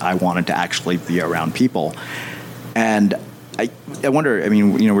anybody. I wanted to actually be around people. And I wonder,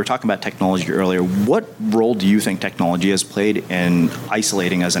 we were talking about technology earlier. What role do you think technology has played in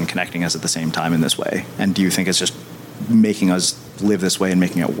isolating us and connecting us at the same time in this way? And do you think it's just making us live this way and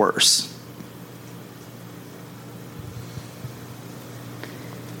making it worse?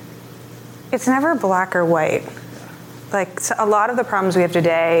 It's never black or white. A lot of the problems we have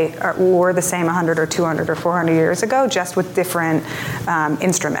today were the same 100 or 200 or 400 years ago, just with different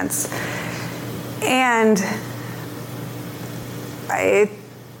instruments. And I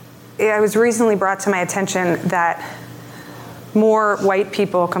was recently brought to my attention that more white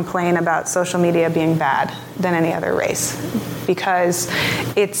people complain about social media being bad than any other race, because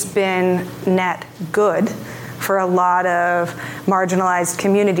it's been net good for a lot of marginalized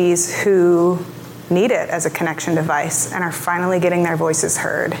communities who need it as a connection device and are finally getting their voices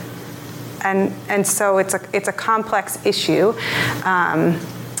heard. And so it's a complex issue.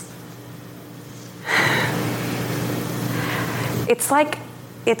 It's like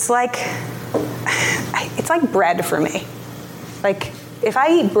bread for me. If I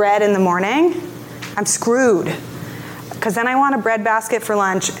eat bread in the morning, I'm screwed, because then I want a bread basket for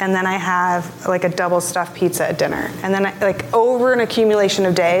lunch, and then I have a double stuffed pizza at dinner, and then over an accumulation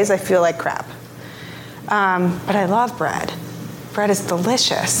of days, I feel like crap. But I love bread. Bread is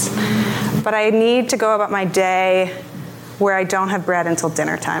delicious. But I need to go about my day where I don't have bread until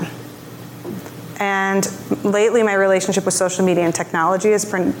dinner time. And lately, my relationship with social media and technology has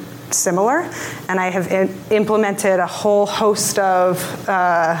been similar, and I have implemented a whole host of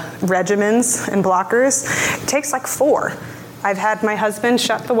regimens and blockers. It takes 4. I've had my husband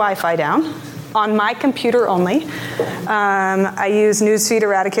shut the Wi-Fi down on my computer only. I use Newsfeed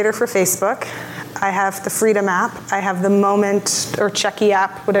Eradicator for Facebook. I have the Freedom app. I have the Moment or Checky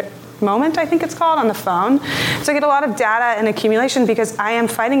app, Moment, I think it's called, on the phone. So I get a lot of data and accumulation because I am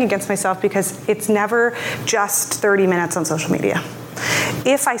fighting against myself, because it's never just 30 minutes on social media.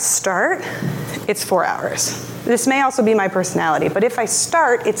 If I start, it's 4 hours. This may also be my personality, but if I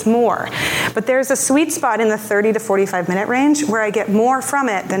start, it's more. But there's a sweet spot in the 30 to 45 minute range where I get more from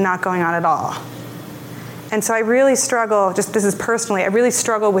it than not going on at all. And so I really struggle, just this is personally, I really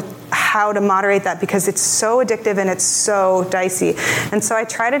struggle with how to moderate that because it's so addictive and it's so dicey. And so I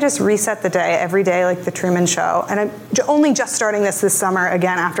try to just reset the day every day like the Truman Show. And I'm only just starting this summer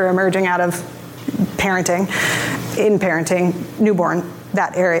again after emerging out of parenting, newborn,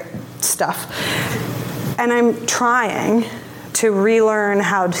 that area stuff. And I'm trying to relearn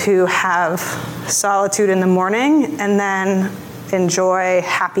how to have solitude in the morning and then enjoy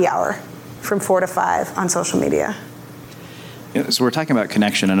happy hour from 4 to 5 on social media. Yeah, so we're talking about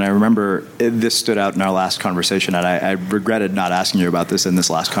connection, and I remember this stood out in our last conversation, and I regretted not asking you about this in this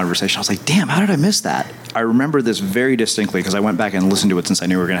last conversation. I was like, damn, how did I miss that? I remember this very distinctly because I went back and listened to it since I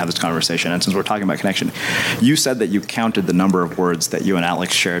knew we were going to have this conversation, and since we're talking about connection, you said that you counted the number of words that you and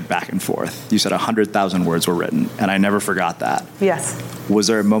Alex shared back and forth. You said 100,000 words were written, and I never forgot that. Yes. Was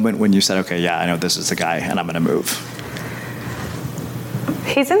there a moment when you said, okay, yeah, I know this is the guy, and I'm going to move?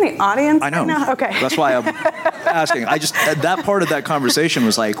 He's in the audience. I know. Right now? Okay. That's why I'm asking. That part of that conversation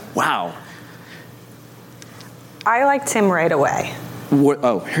was like, wow. I liked him right away.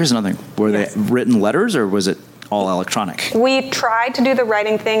 Here's another thing. Were they written letters or was it all electronic? We tried to do the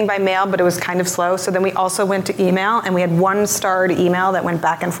writing thing by mail, but it was kind of slow. So then we also went to email, and we had one starred email that went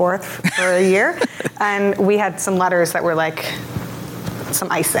back and forth for a year. And we had some letters that were like some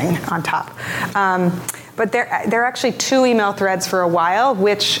icing on top. But there are actually 2 email threads for a while,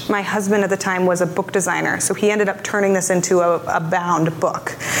 which my husband at the time was a book designer. So he ended up turning this into a bound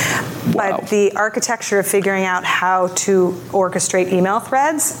book. Wow. But the architecture of figuring out how to orchestrate email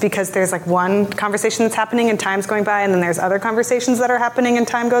threads, because there's like one conversation that's happening and time's going by, and then there's other conversations that are happening and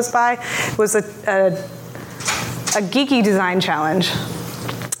time goes by, was a geeky design challenge.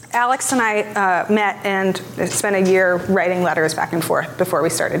 Alex and I met and spent a year writing letters back and forth before we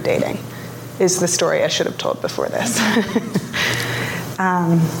started dating. Is the story I should have told before this.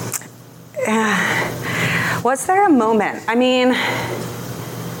 Was there a moment? I mean,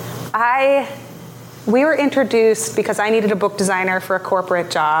 we were introduced because I needed a book designer for a corporate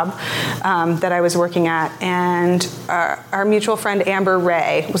job that I was working at, and our mutual friend Amber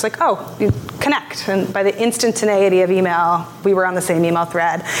Ray was like, oh, you connect. And by the instantaneity of email, we were on the same email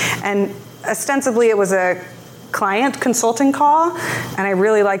thread. And ostensibly it was a client consulting call, and I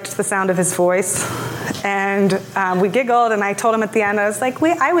really liked the sound of his voice. And we giggled, and I told him at the end, I was like,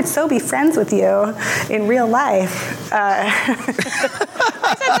 I would so be friends with you in real life. I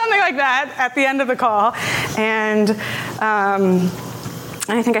said something like that at the end of the call. And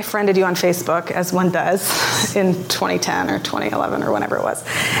I think I friended you on Facebook, as one does, in 2010 or 2011 or whenever it was.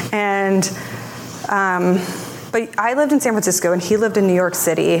 And but I lived in San Francisco, and he lived in New York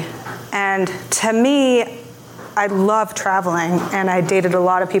City. And to me, I love traveling, and I dated a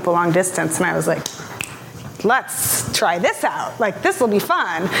lot of people long distance, and I was like, let's try this out. Like, this will be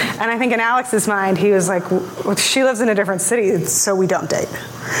fun. And I think in Alex's mind, he was like, well, she lives in a different city, so we don't date.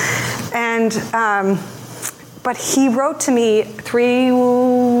 And, but he wrote to me 3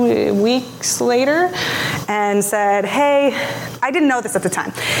 weeks later and said, hey, I didn't know this at the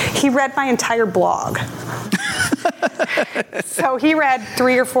time. He read my entire blog. So he read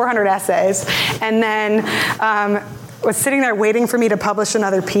 300 or 400 essays, and then was sitting there waiting for me to publish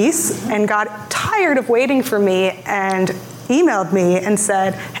another piece, and got tired of waiting for me and emailed me and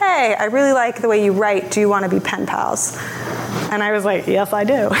said, hey, I really like the way you write. Do you want to be pen pals? And I was like, yes, I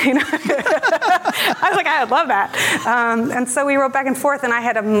do. You know? I was like, I would love that. And so we wrote back and forth, and I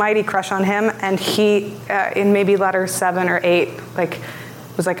had a mighty crush on him, and he, in maybe letter 7 or 8,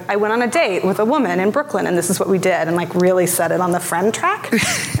 was like, I went on a date with a woman in Brooklyn, and this is what we did, and really set it on the friend track.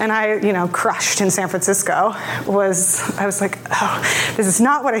 And I, crushed in San Francisco. I was like, oh, this is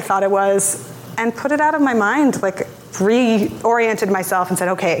not what I thought it was, and put it out of my mind, reoriented myself and said,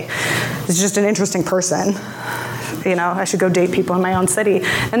 okay, this is just an interesting person. I should go date people in my own city.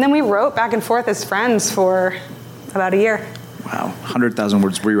 And then we wrote back and forth as friends for about a year. Wow, 100,000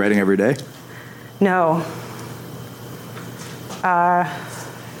 words rewriting every day? No.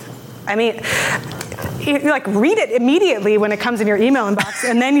 You read it immediately when it comes in your email inbox,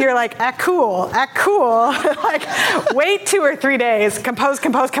 and then you're like, act cool. Wait 2 or 3 days, compose,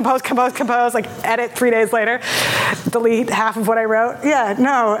 edit 3 days later, delete half of what I wrote. Yeah,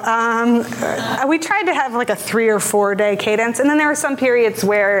 no. We tried to have a 3 or 4 day cadence, and then there were some periods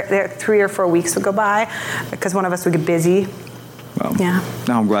where 3 or 4 weeks would go by because one of us would get busy. Well, yeah.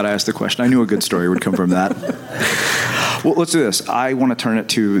 Now I'm glad I asked the question. I knew a good story would come from that. Well, let's do this. I want to turn it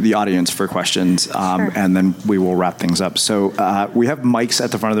to the audience for questions, sure. And then we will wrap things up. So we have mics at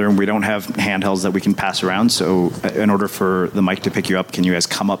the front of the room. We don't have handhelds that we can pass around. So in order for the mic to pick you up, can you guys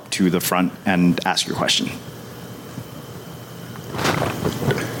come up to the front and ask your question?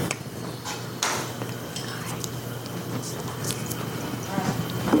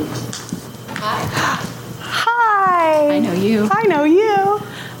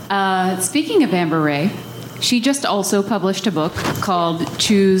 Speaking of Amber Ray, she just also published a book called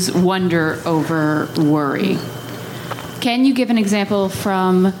Choose Wonder Over Worry. Can you give an example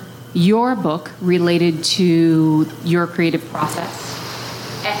from your book related to your creative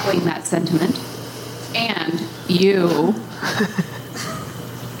process, echoing that sentiment? And you,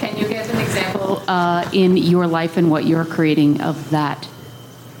 can you give an example in your life and what you're creating of that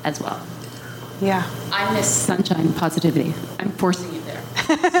as well? Yeah. I miss sunshine positivity. I'm forcing you there.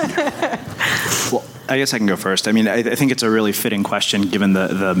 Well, I guess I can go first. I mean, I think it's a really fitting question given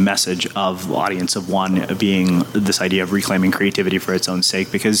the message of Audience of One being this idea of reclaiming creativity for its own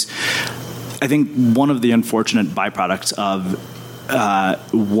sake, because I think one of the unfortunate byproducts of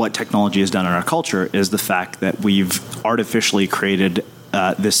what technology has done in our culture is the fact that we've artificially created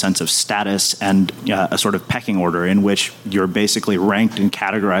this sense of status and a sort of pecking order in which you're basically ranked and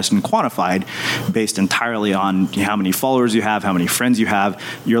categorized and quantified based entirely on how many followers you have, how many friends you have.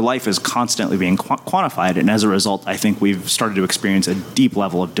 Your life is constantly being quantified, and as a result, I think we've started to experience a deep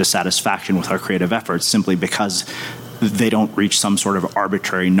level of dissatisfaction with our creative efforts simply because they don't reach some sort of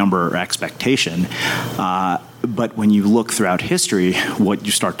arbitrary number or expectation. But when you look throughout history, what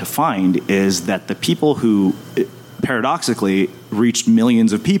you start to find is that the people who paradoxically reached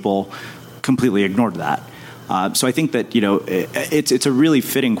millions of people completely ignored that. So I think that, it's a really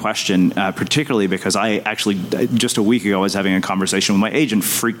fitting question, particularly because I actually, just a week ago, was having a conversation with my agent,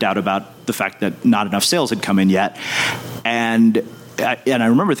 freaked out about the fact that not enough sales had come in yet. And I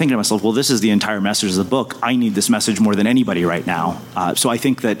remember thinking to myself, well, this is the entire message of the book. I need this message more than anybody right now. So I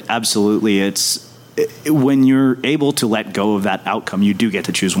think that absolutely when you're able to let go of that outcome, you do get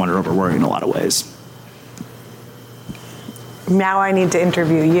to choose wonder over worry in a lot of ways. Now I need to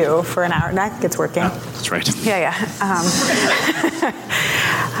interview you for an hour. I think it's working. Oh, that's right. Yeah.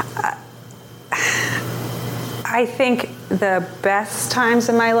 I think the best times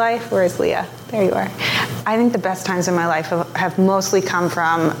in my life, where is Leah? There you are. I think the best times in my life have mostly come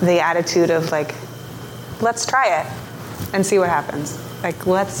from the attitude of let's try it and see what happens.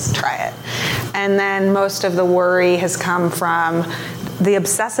 Let's try it. And then most of the worry has come from the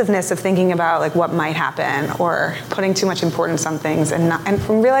obsessiveness of thinking about what might happen or putting too much importance on things and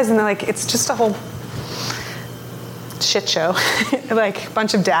from realizing that it's just a whole shit show, a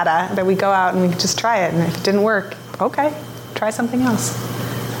bunch of data that we go out and we just try it, and if it didn't work, okay, try something else.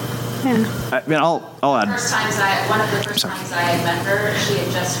 Yeah. I mean, I'll add. One of the first times I had met her, she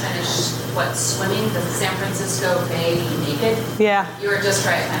had just finished swimming the San Francisco Bay naked. Yeah. You were just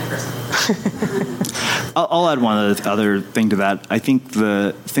right kind of person. I'll add one other thing to that. I think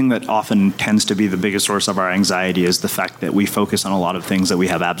the thing that often tends to be the biggest source of our anxiety is the fact that we focus on a lot of things that we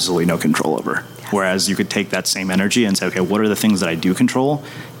have absolutely no control over. Yes. Whereas you could take that same energy and say, okay, what are the things that I do control?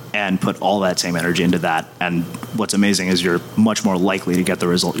 And put all that same energy into that. And what's amazing is you're much more likely to get the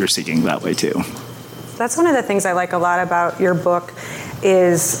result you're seeking that way too. That's one of the things I like a lot about your book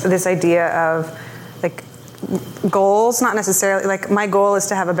is this idea of goals, not necessarily, my goal is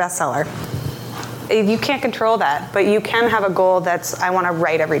to have a bestseller. You can't control that, but you can have a goal that's, I want to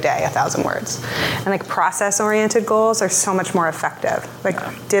write every day 1,000 words. And process-oriented goals are so much more effective.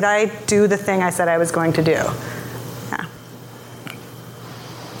 Did I do the thing I said I was going to do? Yeah.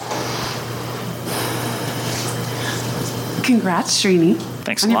 Congrats, Srini.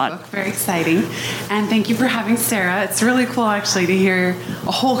 Thanks a lot. Book. Very exciting. And thank you for having Sarah. It's really cool, actually, to hear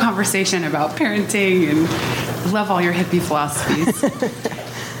a whole conversation about parenting, and love all your hippie philosophies.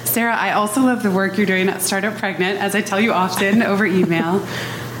 Sarah, I also love the work you're doing at Startup Pregnant, as I tell you often over email.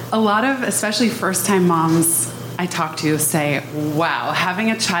 A lot of, especially first-time moms I talk to say, wow,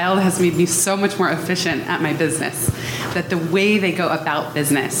 having a child has made me so much more efficient at my business, that the way they go about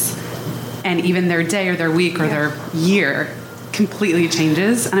business and even their day or their week or their year completely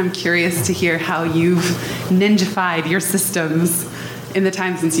changes. And I'm curious to hear how you've ninja-fied your systems in the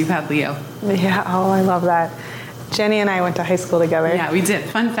time since you've had Leo. Yeah, I love that. Jenny and I went to high school together. Yeah, we did.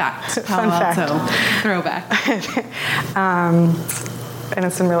 Fun fact. Palo Alto throwback. And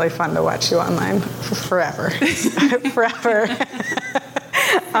it's been really fun to watch you online forever. Forever.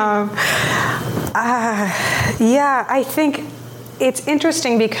 Yeah, I think it's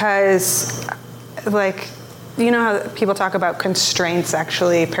interesting because, you know how people talk about constraints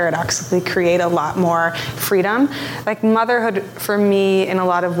actually paradoxically create a lot more freedom? Motherhood for me in a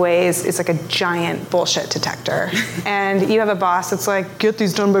lot of ways is a giant bullshit detector. And you have a boss that's get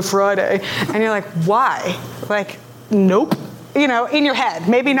these done by Friday. And you're why? Nope. In your head,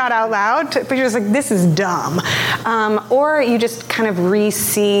 maybe not out loud, but you're just this is dumb. Or you just kind of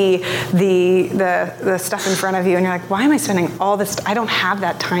re-see the stuff in front of you and you're why am I spending all this I don't have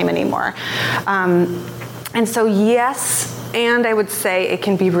that time anymore. And so yes, And I would say it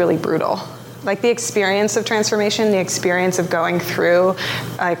can be really brutal. Like the experience of transformation, the experience of going through,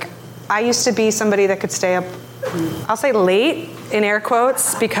 like I used to be somebody that could stay up, I'll say late in air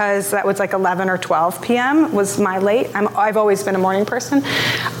quotes, because that was like 11 or 12 p.m. was my late. I've always been a morning person.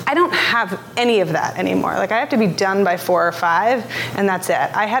 I don't have any of that anymore. Like I have to be done by 4 or 5, and that's it.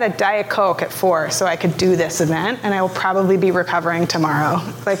 I had a Diet Coke at 4 so I could do this event, and I will probably be recovering tomorrow.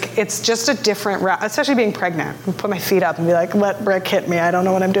 Like it's just a different route, especially being pregnant. I'll put my feet up and be like, let Rick hit me, I don't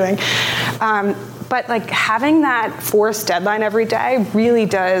know what I'm doing. But like having that forced deadline every day really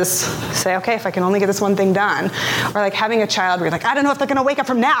does say, okay, if I can only get this one thing done. Or like having a child where you're like, I don't know if they're gonna wake up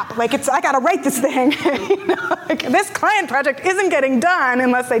from nap. Like I gotta write this thing. You know, like this client project isn't getting done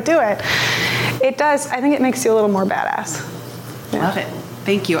unless I do it. It does, I think it makes you a little more badass. Yeah. Love it.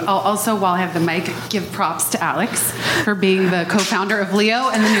 Thank you. I'll also, while I have the mic, give props to Alex for being the co-founder of Leo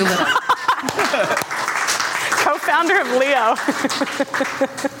and the New Little. Co-founder of Leo.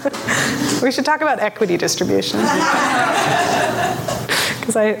 We should talk about equity distribution.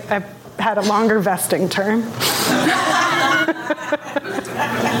 Because I had a longer vesting term.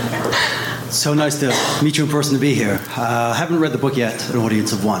 So nice to meet you in person, to be here. I haven't read the book yet, an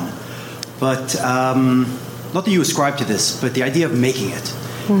audience of one. But not that you ascribe to this, but the idea of making it.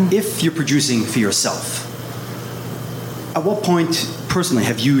 If you're producing for yourself, at what point, personally,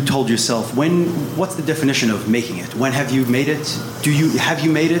 have you told yourself, what's the definition of making it? When have you made it? Have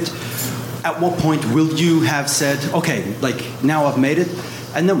you made it? At what point will you have said, okay, like now I've made it,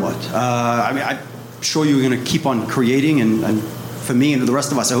 and then what? I mean, I'm sure you're going to keep on creating, and for me and the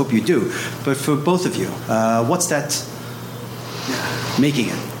rest of us, I hope you do. But for both of you, what's that making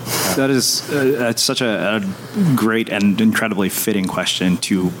it? That is it's such a great and incredibly fitting question.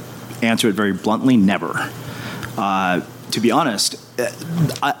 To answer it very bluntly, never. To be honest,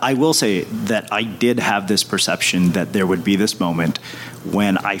 I will say that I did have this perception that there would be this moment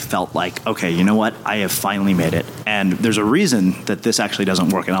when I felt like, okay, you know what? I have finally made it. And there's a reason that this actually doesn't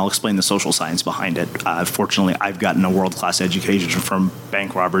work, and I'll explain the social science behind it. Fortunately, I've gotten a world-class education from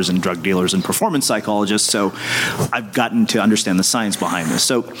bank robbers and drug dealers and performance psychologists, so I've gotten to understand the science behind this.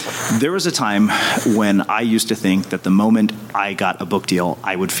 So there was a time when I used to think that the moment I got a book deal,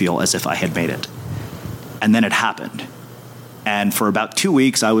 I would feel as if I had made it. And then it happened. And for about 2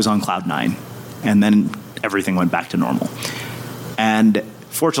 weeks, I was on cloud 9. And then everything went back to normal. And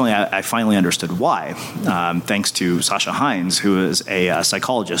fortunately, I finally understood why, thanks to Sasha Hines, who is a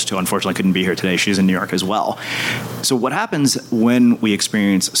psychologist who unfortunately couldn't be here today. She's in New York as well. So what happens when we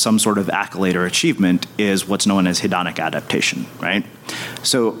experience some sort of accolade or achievement is what's known as hedonic adaptation, right?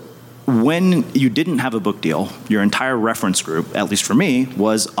 So when you didn't have a book deal, your entire reference group, at least for me,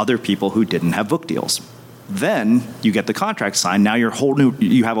 was other people who didn't have book deals. Then you get the contract signed. Now you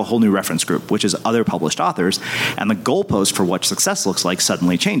have a whole new reference group, which is other published authors, and the goalpost for what success looks like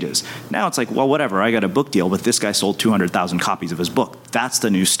suddenly changes. Now it's like, well, whatever, I got a book deal, but this guy sold 200,000 copies of his book. That's the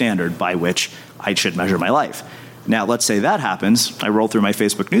new standard by which I should measure my life. Now, let's say that happens. I roll through my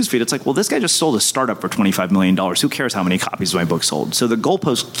Facebook newsfeed. It's like, well, this guy just sold a startup for $25 million. Who cares how many copies my book sold? So the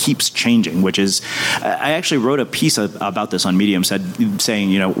goalpost keeps changing, which is, I actually wrote a piece about this on Medium, saying,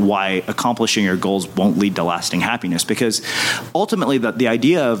 you know, why accomplishing your goals won't lead to lasting happiness. Because ultimately, the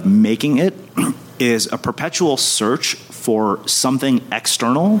idea of making it is a perpetual search for something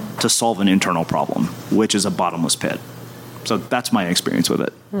external to solve an internal problem, which is a bottomless pit. So that's my experience with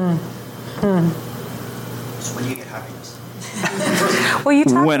it. So when do you get happiness? Well, you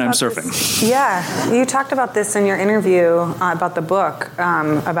talked when I'm about surfing. This, yeah, you talked about this in your interview about the book,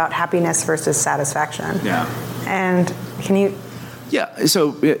 about happiness versus satisfaction. Yeah. And can you... Yeah,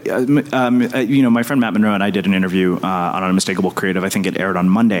 so, you know, my friend Matt Monroe and I did an interview on Unmistakable Creative. I think it aired on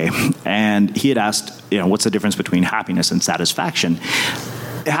Monday. And he had asked, you know, what's the difference between happiness and satisfaction?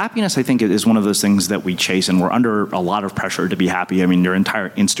 Happiness, I think, is one of those things that we chase, and we're under a lot of pressure to be happy. I mean, your entire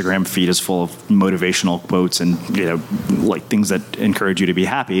Instagram feed is full of motivational quotes and, you know, like things that encourage you to be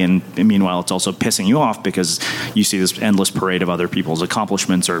happy. And meanwhile, it's also pissing you off because you see this endless parade of other people's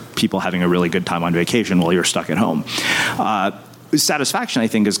accomplishments or people having a really good time on vacation while you're stuck at home. Satisfaction, I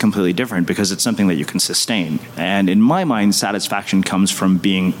think, is completely different because it's something that you can sustain. And in my mind, satisfaction comes from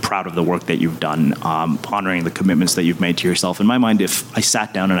being proud of the work that you've done, honoring the commitments that you've made to yourself. In my mind, if I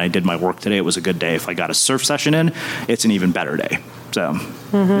sat down and I did my work today, it was a good day. If I got a surf session in, it's an even better day. So,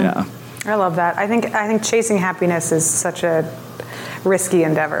 yeah. I love that. I think chasing happiness is such a risky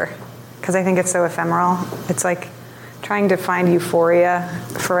endeavor because I think it's so ephemeral. It's like trying to find euphoria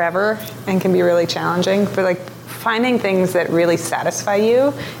forever and can be really challenging. But like finding things that really satisfy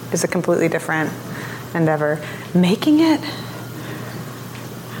you is a completely different endeavor. Making it,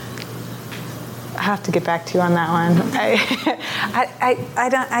 I have to get back to you on that one. I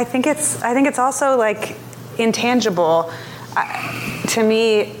think it's also like intangible. To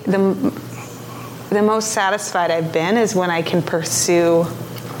me, the most satisfied I've been is when I can pursue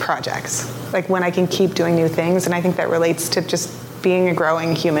projects, like when I can keep doing new things, and I think that relates to just being a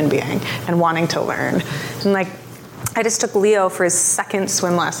growing human being and wanting to learn. And like, I just took Leo for his second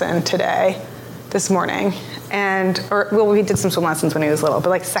swim lesson this morning, we did some swim lessons when he was little, but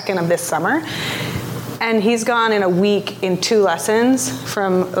like second of this summer, and he's gone in a week in 2 lessons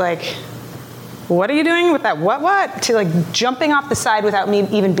from like, what are you doing with that what to like jumping off the side without me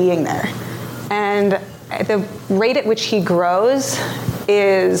even being there. And the rate at which he grows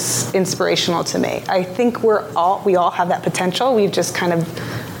is inspirational to me. I think we all have that potential. We've just kind of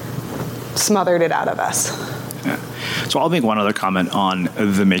smothered it out of us. Yeah. So I'll make one other comment on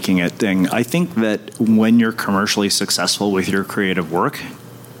the making it thing. I think that when you're commercially successful with your creative work,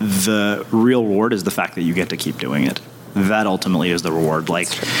 the real reward is the fact that you get to keep doing it. That ultimately is the reward. Like,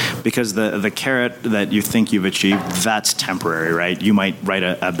 because the carrot that you think you've achieved, that's temporary, right? You might write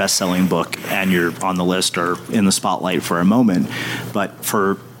a best-selling book and you're on the list or in the spotlight for a moment. But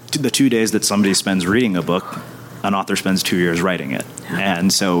for the 2 days that somebody spends reading a book, an author spends 2 years writing it. Yeah.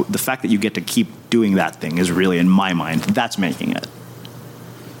 And so the fact that you get to keep doing that thing is really, in my mind, that's making it.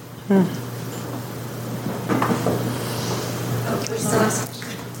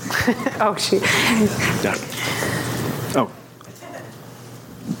 Oh, shoot. Oh.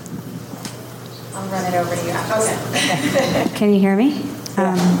 I'll run it over to you. Okay. Can you hear me?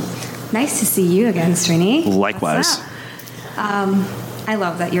 Nice to see you again, Srini. Likewise. I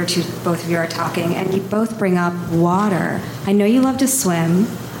love that both of you are talking, and you both bring up water. I know you love to swim.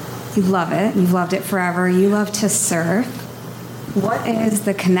 You love it. You've loved it forever. You love to surf. What is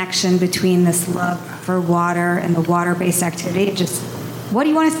the connection between this love for water and the water-based activity? What do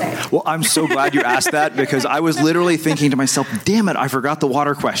you want to say? Well, I'm so glad you asked that, because I was literally thinking to myself, damn it, I forgot the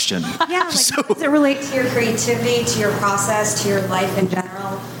water question. Yeah, how does it relate to your creativity, to your process, to your life in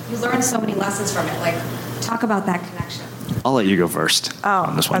general? You learn so many lessons from it. Like, talk about that connection. I'll let you go first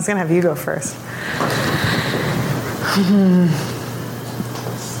on this one. I was going to have you go first.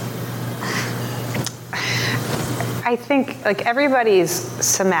 I think like everybody's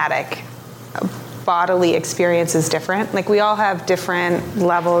somatic bodily experience is different. Like we all have different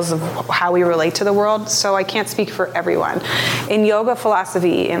levels of how we relate to the world, so I can't speak for everyone. In yoga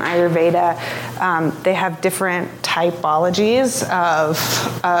philosophy, in Ayurveda, they have different typologies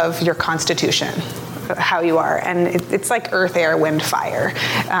of your constitution, how you are, and it's like earth, air, wind, fire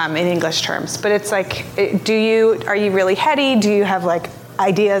in English terms. But it's like, are you really heady? Do you have like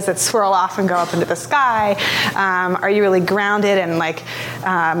ideas that swirl off and go up into the sky? Are you really grounded and like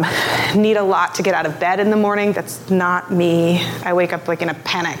need a lot to get out of bed in the morning? That's not me. I wake up like in a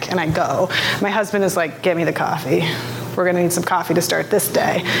panic and I go. My husband is like, get me the coffee. We're gonna need some coffee to start this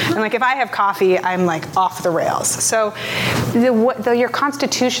day. And like if I have coffee, I'm like off the rails. So your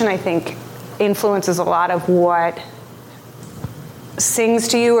constitution, I think, influences a lot of what sings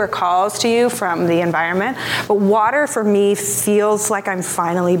to you or calls to you from the environment. But water for me feels like I'm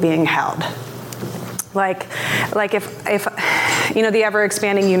finally being held. Like if you know, the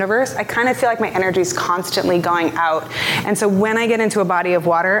ever-expanding universe, I kind of feel like my energy is constantly going out. And so when I get into a body of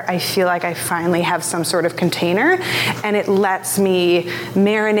water, I feel like I finally have some sort of container, and it lets me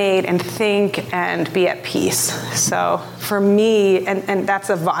marinate and think and be at peace. So for me, and that's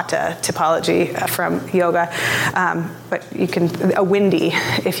a Vata typology from yoga, but you can, a windy,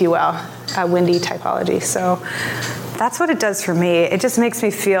 if you will, a windy typology. So that's what it does for me. It just makes me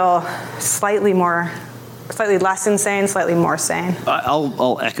feel slightly less insane, slightly more sane.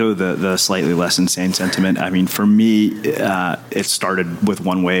 I'll echo the slightly less insane sentiment. I mean, for me, it started with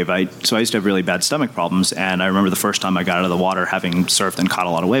one wave. So I used to have really bad stomach problems, and I remember the first time I got out of the water, having surfed and caught a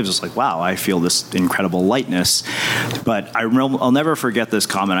lot of waves, I was like, wow, I feel this incredible lightness. But I'll never forget this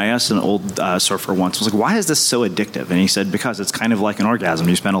comment. I asked an old surfer once, I was like, why is this so addictive? And he said, because it's kind of like an orgasm.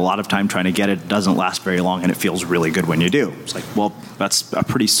 You spend a lot of time trying to get it, it doesn't last very long, and it feels really good when you do. It's like, well, that's a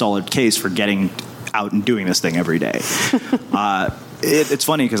pretty solid case for getting out and doing this thing every day. It's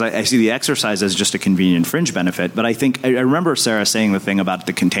funny because I see the exercise as just a convenient fringe benefit, but I think I remember Sarah saying the thing about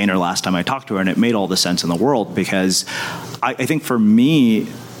the container last time I talked to her, and it made all the sense in the world, because I think for me,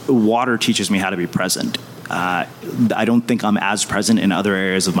 water teaches me how to be present. I don't think I'm as present in other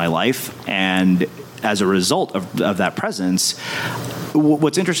areas of my life, and as a result of that presence,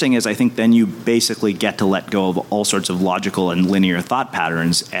 what's interesting is I think then you basically get to let go of all sorts of logical and linear thought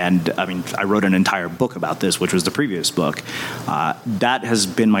patterns. And I mean, I wrote an entire book about this, which was the previous book. That has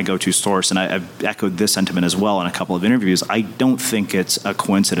been my go-to source, and I've echoed this sentiment as well in a couple of interviews. I don't think it's a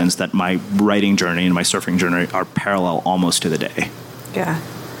coincidence that my writing journey and my surfing journey are parallel almost to the day. Yeah.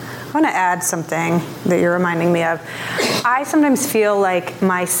 I want to add something that you're reminding me of. I sometimes feel like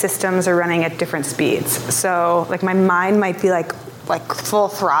my systems are running at different speeds. So like my mind might be like full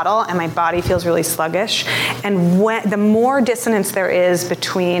throttle and my body feels really sluggish. And the more dissonance there is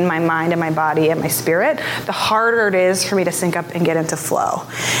between my mind and my body and my spirit, the harder it is for me to sync up and get into flow.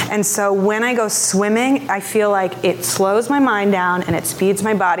 And so when I go swimming, I feel like it slows my mind down and it speeds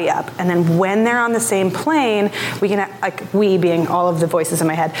my body up. And then when they're on the same plane, we can, like we being all of the voices in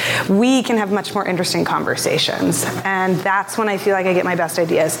my head, we can have much more interesting conversations. And that's when I feel like I get my best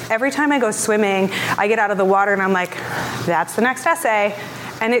ideas. Every time I go swimming, I get out of the water and I'm like, that's the next essay.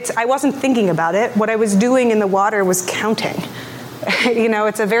 And I wasn't thinking about it. What I was doing in the water was counting. You know,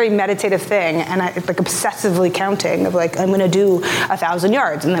 it's a very meditative thing, and like obsessively counting of like, I'm going to do 1,000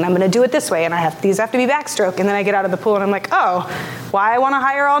 yards, and then I'm going to do it this way, and these have to be backstroke, and then I get out of the pool and I'm like, oh, why I want to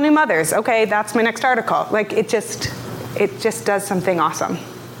hire all new mothers? Okay, that's my next article. Like it just does something awesome.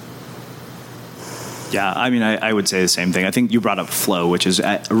 Yeah, I mean, I would say the same thing. I think you brought up flow, which is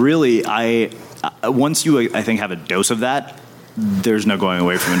really, once you, I think, have a dose of that, there's no going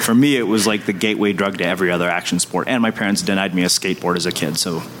away from it. For me, it was like the gateway drug to every other action sport. And my parents denied me a skateboard as a kid,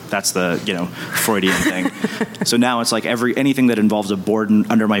 so that's the Freudian thing. So now it's like anything that involves a board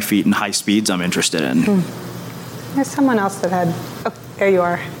under my feet and high speeds, I'm interested in. There's someone else that had. Oh, there you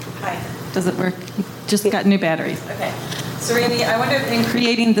are. Hi. Does it work? Just got new batteries. Okay. Serini, I wonder, in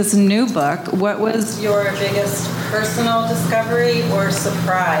creating this new book, what was your biggest personal discovery or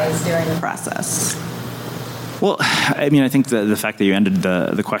surprise during the process? Well, I mean, I think the fact that you ended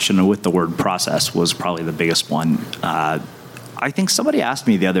the question with the word process was probably the biggest one. I think somebody asked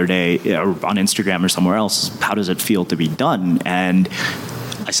me the other day on Instagram or somewhere else, how does it feel to be done? And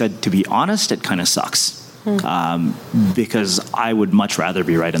I said, to be honest, it kind of sucks. Because I would much rather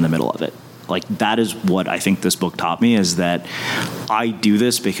be right in the middle of it. Like, that is what I think this book taught me, is that I do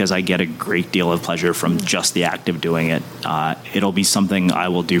this because I get a great deal of pleasure from just the act of doing it. It'll be something I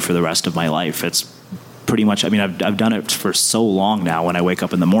will do for the rest of my life. It's pretty much, I mean, I've done it for so long now when I wake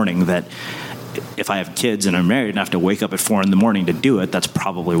up in the morning that if I have kids and I'm married and I have to wake up at 4 a.m. to do it, that's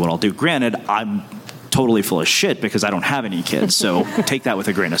probably what I'll do. Granted, I'm totally full of shit because I don't have any kids, so take that with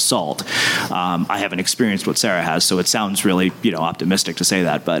a grain of salt. I haven't experienced what Sarah has, so it sounds really, optimistic to say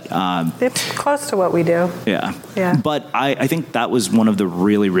that, but it's close to what we do. Yeah. But I think that was one of the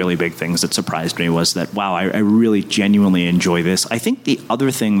really, really big things that surprised me, was that, wow, I really genuinely enjoy this. I think the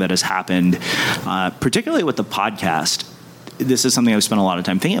other thing that has happened, particularly with the podcast, this is something I've spent a lot of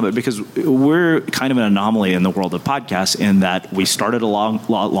time thinking about, because we're kind of an anomaly in the world of podcasts in that we started a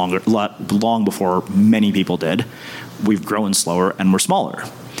long before many people did. We've grown slower and we're smaller.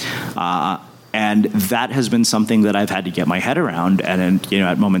 And that has been something that I've had to get my head around and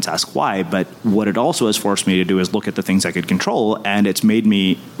at moments ask why. But what it also has forced me to do is look at the things I could control. And it's made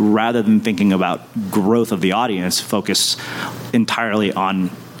me, rather than thinking about growth of the audience, focus entirely on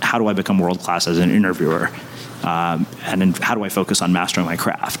how do I become world-class as an interviewer. And then how do I focus on mastering my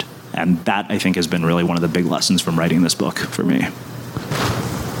craft? And that, I think, has been really one of the big lessons from writing this book for me.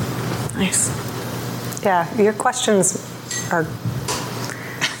 Nice. Yeah, your questions are...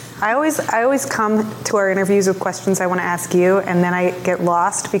 I always come to our interviews with questions I want to ask you, and then I get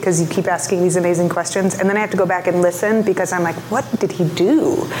lost because you keep asking these amazing questions, and then I have to go back and listen because I'm like, what did he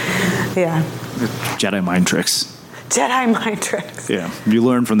do? Yeah. Jedi mind tricks. Jedi mind tricks. Yeah. You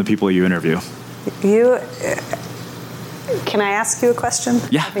learn from the people you interview. Can I ask you a question?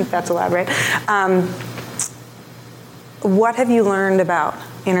 Yeah. I think that's allowed, right? What have you learned about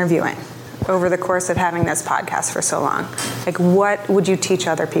interviewing over the course of having this podcast for so long? Like, what would you teach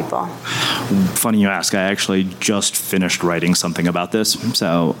other people? Funny you ask. I actually just finished writing something about this.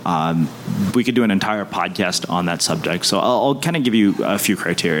 So we could do an entire podcast on that subject. So I'll kind of give you a few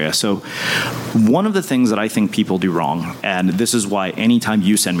criteria. So one of the things that I think people do wrong, and this is why anytime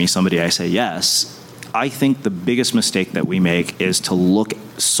you send me somebody, I say yes, I think the biggest mistake that we make is to look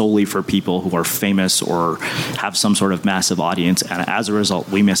solely for people who are famous or have some sort of massive audience. And as a result,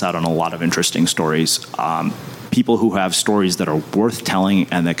 we miss out on a lot of interesting stories. People who have stories that are worth telling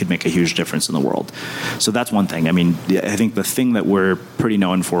and that could make a huge difference in the world. So that's one thing. I mean, I think the thing that we're pretty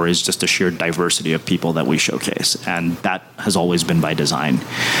known for is just the sheer diversity of people that we showcase. And that has always been by design.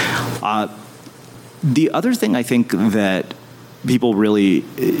 The other thing I think that people really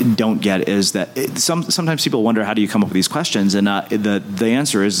don't get is that sometimes people wonder, how do you come up with these questions? And the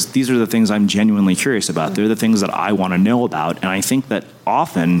answer is, these are the things I'm genuinely curious about. They're the things that I want to know about. And I think that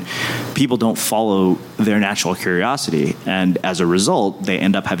often people don't follow their natural curiosity. And as a result, they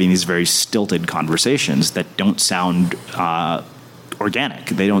end up having these very stilted conversations that don't sound organic.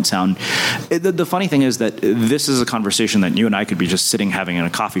 They don't sound... The funny thing is that this is a conversation that you and I could be just sitting having in a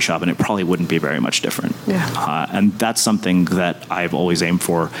coffee shop, and it probably wouldn't be very much different. Yeah. And that's something that I've always aimed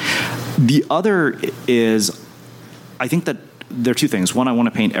for. The other is, I think that there are two things. One, I want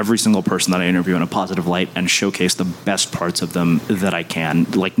to paint every single person that I interview in a positive light and showcase the best parts of them that I can.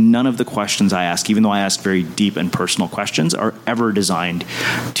 Like, none of the questions I ask, even though I ask very deep and personal questions, are ever designed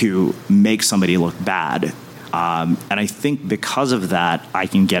to make somebody look bad. And I think because of that, I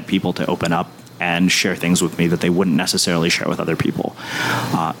can get people to open up and share things with me that they wouldn't necessarily share with other people.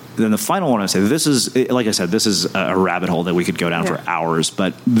 Then the final one I say, this is, like I said, this is a rabbit hole that we could go down for hours,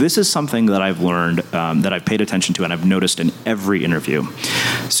 but this is something that I've learned, that I've paid attention to, and I've noticed in every interview.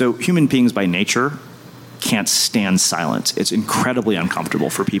 So human beings by nature can't stand silence. It's incredibly uncomfortable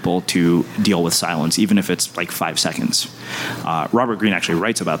for people to deal with silence, even if it's like 5 seconds. Robert Greene actually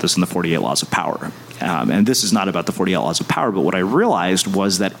writes about this in the 48 Laws of Power. And this is not about the 48 Laws of Power, but what I realized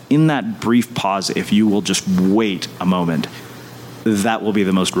was that in that brief pause, if you will just wait a moment, that will be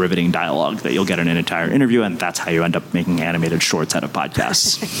the most riveting dialogue that you'll get in an entire interview, and that's how you end up making animated shorts out of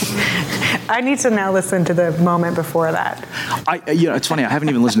podcasts. I need to now listen to the moment before that. It's funny, I haven't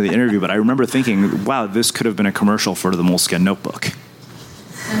even listened to the interview, but I remember thinking, wow, this could have been a commercial for the Moleskine notebook.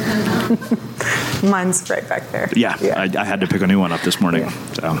 Mine's right back there. Yeah. I had to pick a new one up this morning.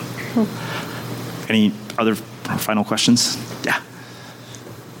 So, any other final questions? Yeah.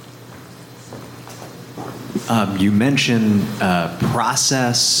 You mention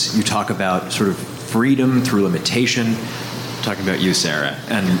process. You talk about sort of freedom through limitation. Talking about you, Sarah,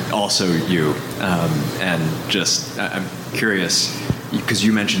 and also you. And just, I'm curious, because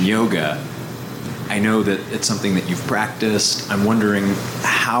you mentioned yoga. I know that it's something that you've practiced. I'm wondering,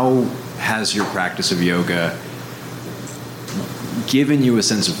 how has your practice of yoga given you a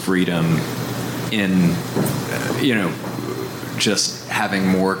sense of freedom in, just having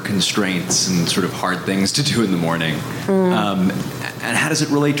more constraints and sort of hard things to do in the morning? And how does it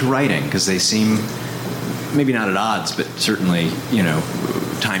relate to writing? Because they seem maybe not at odds, but certainly,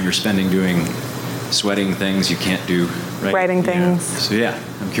 time you're spending doing sweating things you can't do, right? Writing things. So yeah,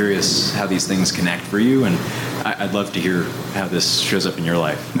 I'm curious how these things connect for you, and I'd love to hear how this shows up in your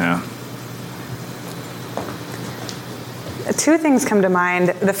life. Yeah. Two things come to mind.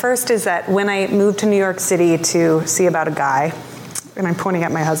 The first is that when I moved to New York City to see about a guy, and I'm pointing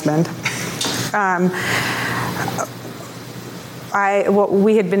at my husband,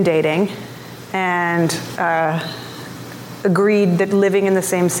 we had been dating and agreed that living in the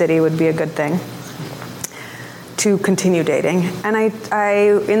same city would be a good thing to continue dating. And I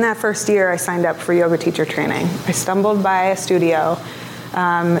in that first year, I signed up for yoga teacher training. I stumbled by a studio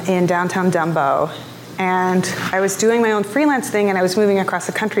in downtown Dumbo, and I was doing my own freelance thing, and I was moving across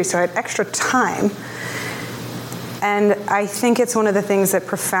the country, so I had extra time. And I think it's one of the things that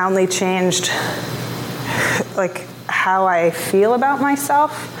profoundly changed, like, how I feel about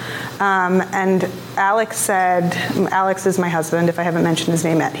myself. And Alex is my husband, if I haven't mentioned his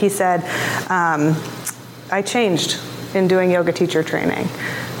name yet. He said, I changed in doing yoga teacher training.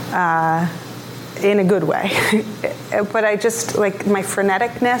 In a good way. But I just, like, my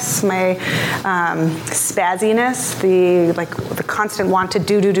freneticness, my spazziness, the constant want to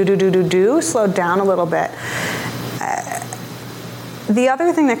do slowed down a little bit. The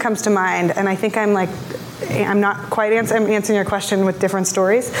other thing that comes to mind, and I think I'm not quite I'm answering your question with different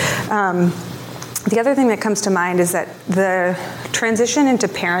stories. The other thing that comes to mind is that the transition into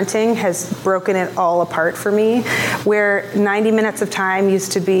parenting has broken it all apart for me, where 90 minutes of time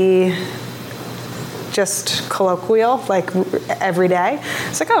used to be just colloquial, like every day.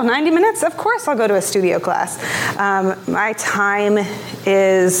 It's like, 90 minutes? Of course I'll go to a studio class. My time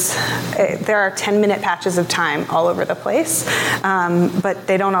is, there are 10-minute patches of time all over the place, but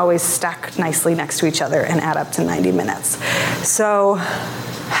they don't always stack nicely next to each other and add up to 90 minutes. So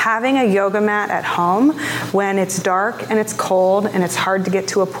having a yoga mat at home when it's dark and it's cold and it's hard to get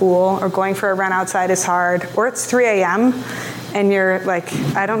to a pool, or going for a run outside is hard, or it's 3 a.m., and you're like,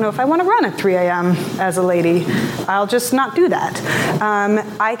 I don't know if I want to run at 3 a.m. as a lady. I'll just not do that.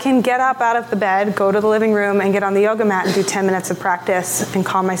 I can get up out of the bed, go to the living room, and get on the yoga mat and do 10 minutes of practice and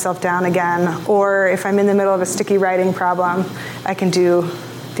calm myself down again. Or if I'm in the middle of a sticky writing problem, I can do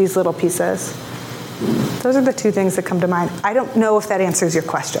these little pieces. Those are the two things that come to mind. I don't know if that answers your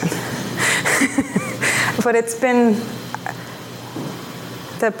question. But it's been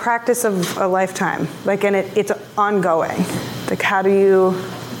the practice of a lifetime. Like, and it's ongoing. Like, how do you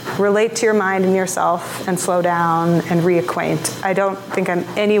relate to your mind and yourself and slow down and reacquaint? I don't think I'm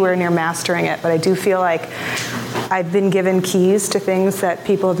anywhere near mastering it, but I do feel like I've been given keys to things that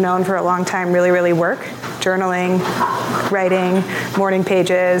people have known for a long time really, really work. Journaling, writing, morning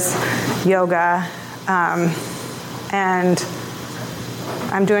pages, yoga, and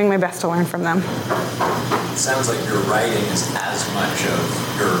I'm doing my best to learn from them. It sounds like your writing is as much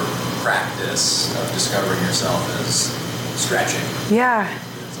of your practice of discovering yourself as stretching. Yeah.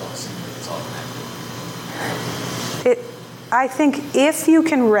 It's all connected. I think if you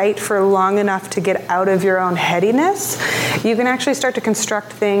can write for long enough to get out of your own headiness, you can actually start to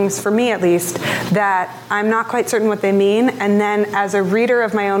construct things, for me at least, that I'm not quite certain what they mean. And then as a reader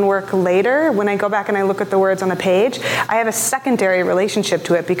of my own work later, when I go back and I look at the words on the page, I have a secondary relationship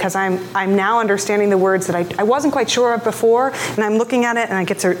to it because I'm now understanding the words that I wasn't quite sure of before, and I'm looking at it and I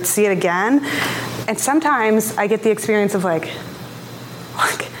get to see it again. And sometimes I get the experience of like,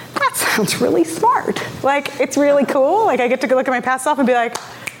 that sounds really smart. Like, it's really cool. Like, I get to go look at my past self and be like,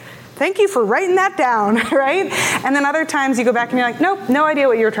 thank you for writing that down, right? And then other times you go back and you're like, nope, no idea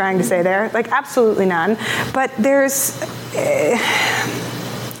what you were trying to say there. Like, absolutely none. But there's, I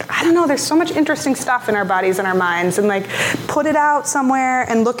don't know, there's so much interesting stuff in our bodies and our minds. And like, put it out somewhere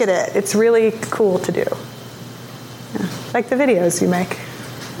and look at it. It's really cool to do. Yeah. Like the videos you make.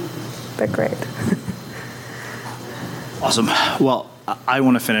 They're great. Awesome. Well, I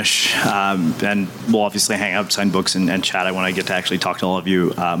want to finish, and we'll obviously hang out, sign books, and chat. I want to get to actually talk to all of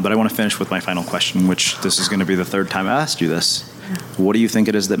you. But I want to finish with my final question, which this is going to be the third time I asked you this. What do you think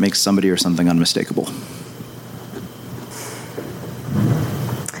it is that makes somebody or something unmistakable?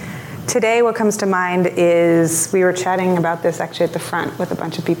 Today, what comes to mind is we were chatting about this actually at the front with a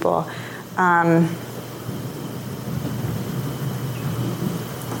bunch of people.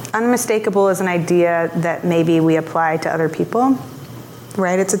 Unmistakable is an idea that maybe we apply to other people,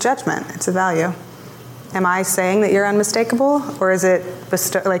 right? It's a judgment. It's a value. Am I saying that you're unmistakable, or is it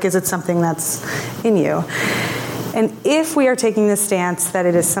is it something that's in you? And if we are taking the stance that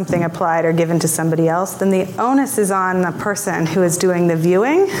it is something applied or given to somebody else, then the onus is on the person who is doing the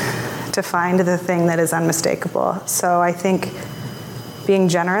viewing to find the thing that is unmistakable. So I think being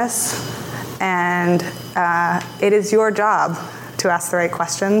generous, and it is your job to ask the right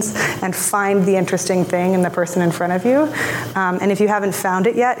questions and find the interesting thing in the person in front of you. And if you haven't found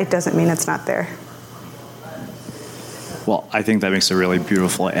it yet, it doesn't mean it's not there. Well, I think that makes a really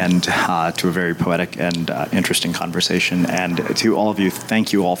beautiful end to a very poetic and interesting conversation. And to all of you,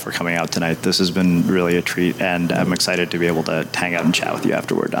 thank you all for coming out tonight. This has been really a treat, and I'm excited to be able to hang out and chat with you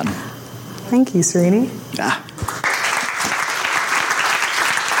after we're done. Thank you, Srini. Yeah.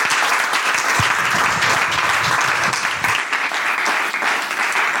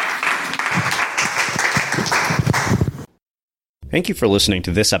 Thank you for listening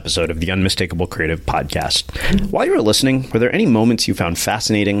to this episode of the Unmistakable Creative Podcast. While you were listening, were there any moments you found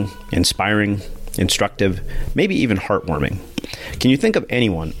fascinating, inspiring, instructive, maybe even heartwarming? Can you think of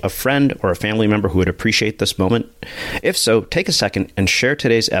anyone, a friend or a family member who would appreciate this moment? If so, take a second and share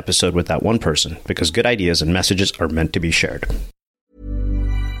today's episode with that one person, because good ideas and messages are meant to be shared.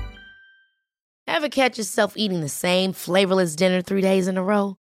 Ever catch yourself eating the same flavorless dinner 3 days in a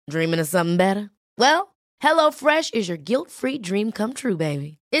row? Dreaming of something better? Well, HelloFresh is your guilt-free dream come true,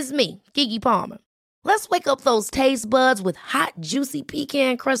 baby. It's me, Keke Palmer. Let's wake up those taste buds with hot, juicy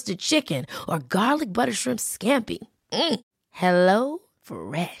pecan-crusted chicken or garlic butter shrimp scampi. Hello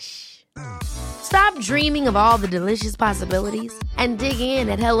Fresh. Stop dreaming of all the delicious possibilities and dig in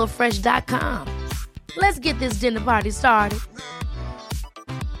at HelloFresh.com. Let's get this dinner party started.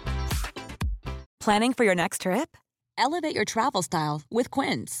 Planning for your next trip? Elevate your travel style with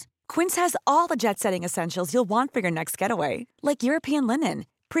Quince. Quince has all the jet-setting essentials you'll want for your next getaway, like European linen,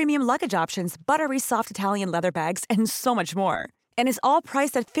 premium luggage options, buttery soft Italian leather bags, and so much more. And is all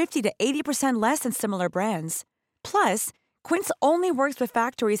priced at 50 to 80% less than similar brands. Plus, Quince only works with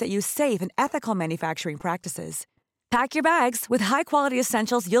factories that use safe and ethical manufacturing practices. Pack your bags with high-quality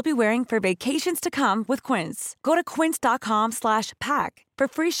essentials you'll be wearing for vacations to come with Quince. Go to quince.com/pack for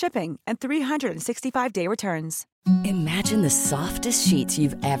free shipping and 365-day returns. Imagine the softest sheets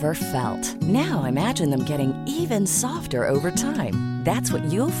you've ever felt. Now imagine them getting even softer over time. That's what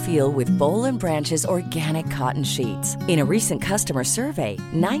you'll feel with Boll & Branch's organic cotton sheets. In a recent customer survey,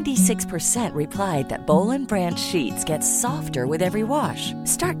 96% replied that Boll & Branch sheets get softer with every wash.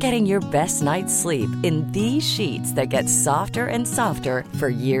 Start getting your best night's sleep in these sheets that get softer and softer for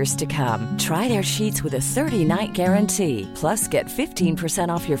years to come. Try their sheets with a 30-night guarantee. Plus, get 15% 15%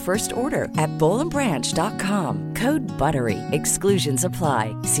 off your first order at bowlandbranch.com. Code BUTTERY. Exclusions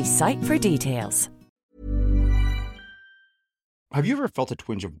apply. See site for details. Have you ever felt a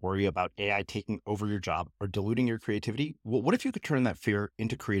twinge of worry about AI taking over your job or diluting your creativity? Well, what if you could turn that fear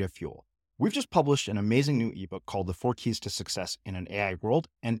into creative fuel? We've just published an amazing new ebook called The 4 Keys to Success in an AI World,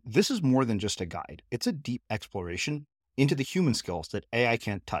 and this is more than just a guide. It's a deep exploration into the human skills that AI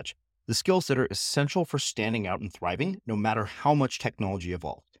can't touch, the skills that are essential for standing out and thriving, no matter how much technology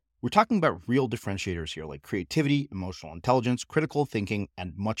evolves. We're talking about real differentiators here, like creativity, emotional intelligence, critical thinking,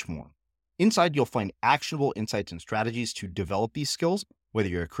 and much more. Inside, you'll find actionable insights and strategies to develop these skills, whether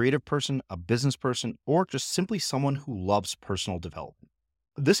you're a creative person, a business person, or just simply someone who loves personal development.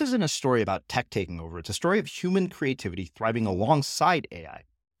 This isn't a story about tech taking over. It's a story of human creativity thriving alongside AI.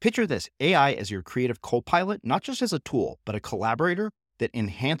 Picture this, AI as your creative co-pilot, not just as a tool, but a collaborator that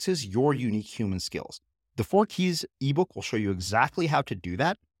enhances your unique human skills. The 4 Keys ebook will show you exactly how to do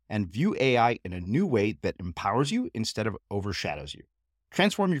that and view AI in a new way that empowers you instead of overshadows you.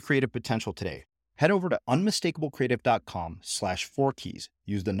 Transform your creative potential today. Head over to unmistakablecreative.com/4keys.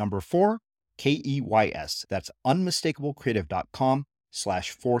 Use the number 4, KEYS. That's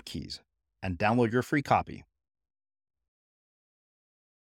unmistakablecreative.com/4keys and download your free copy.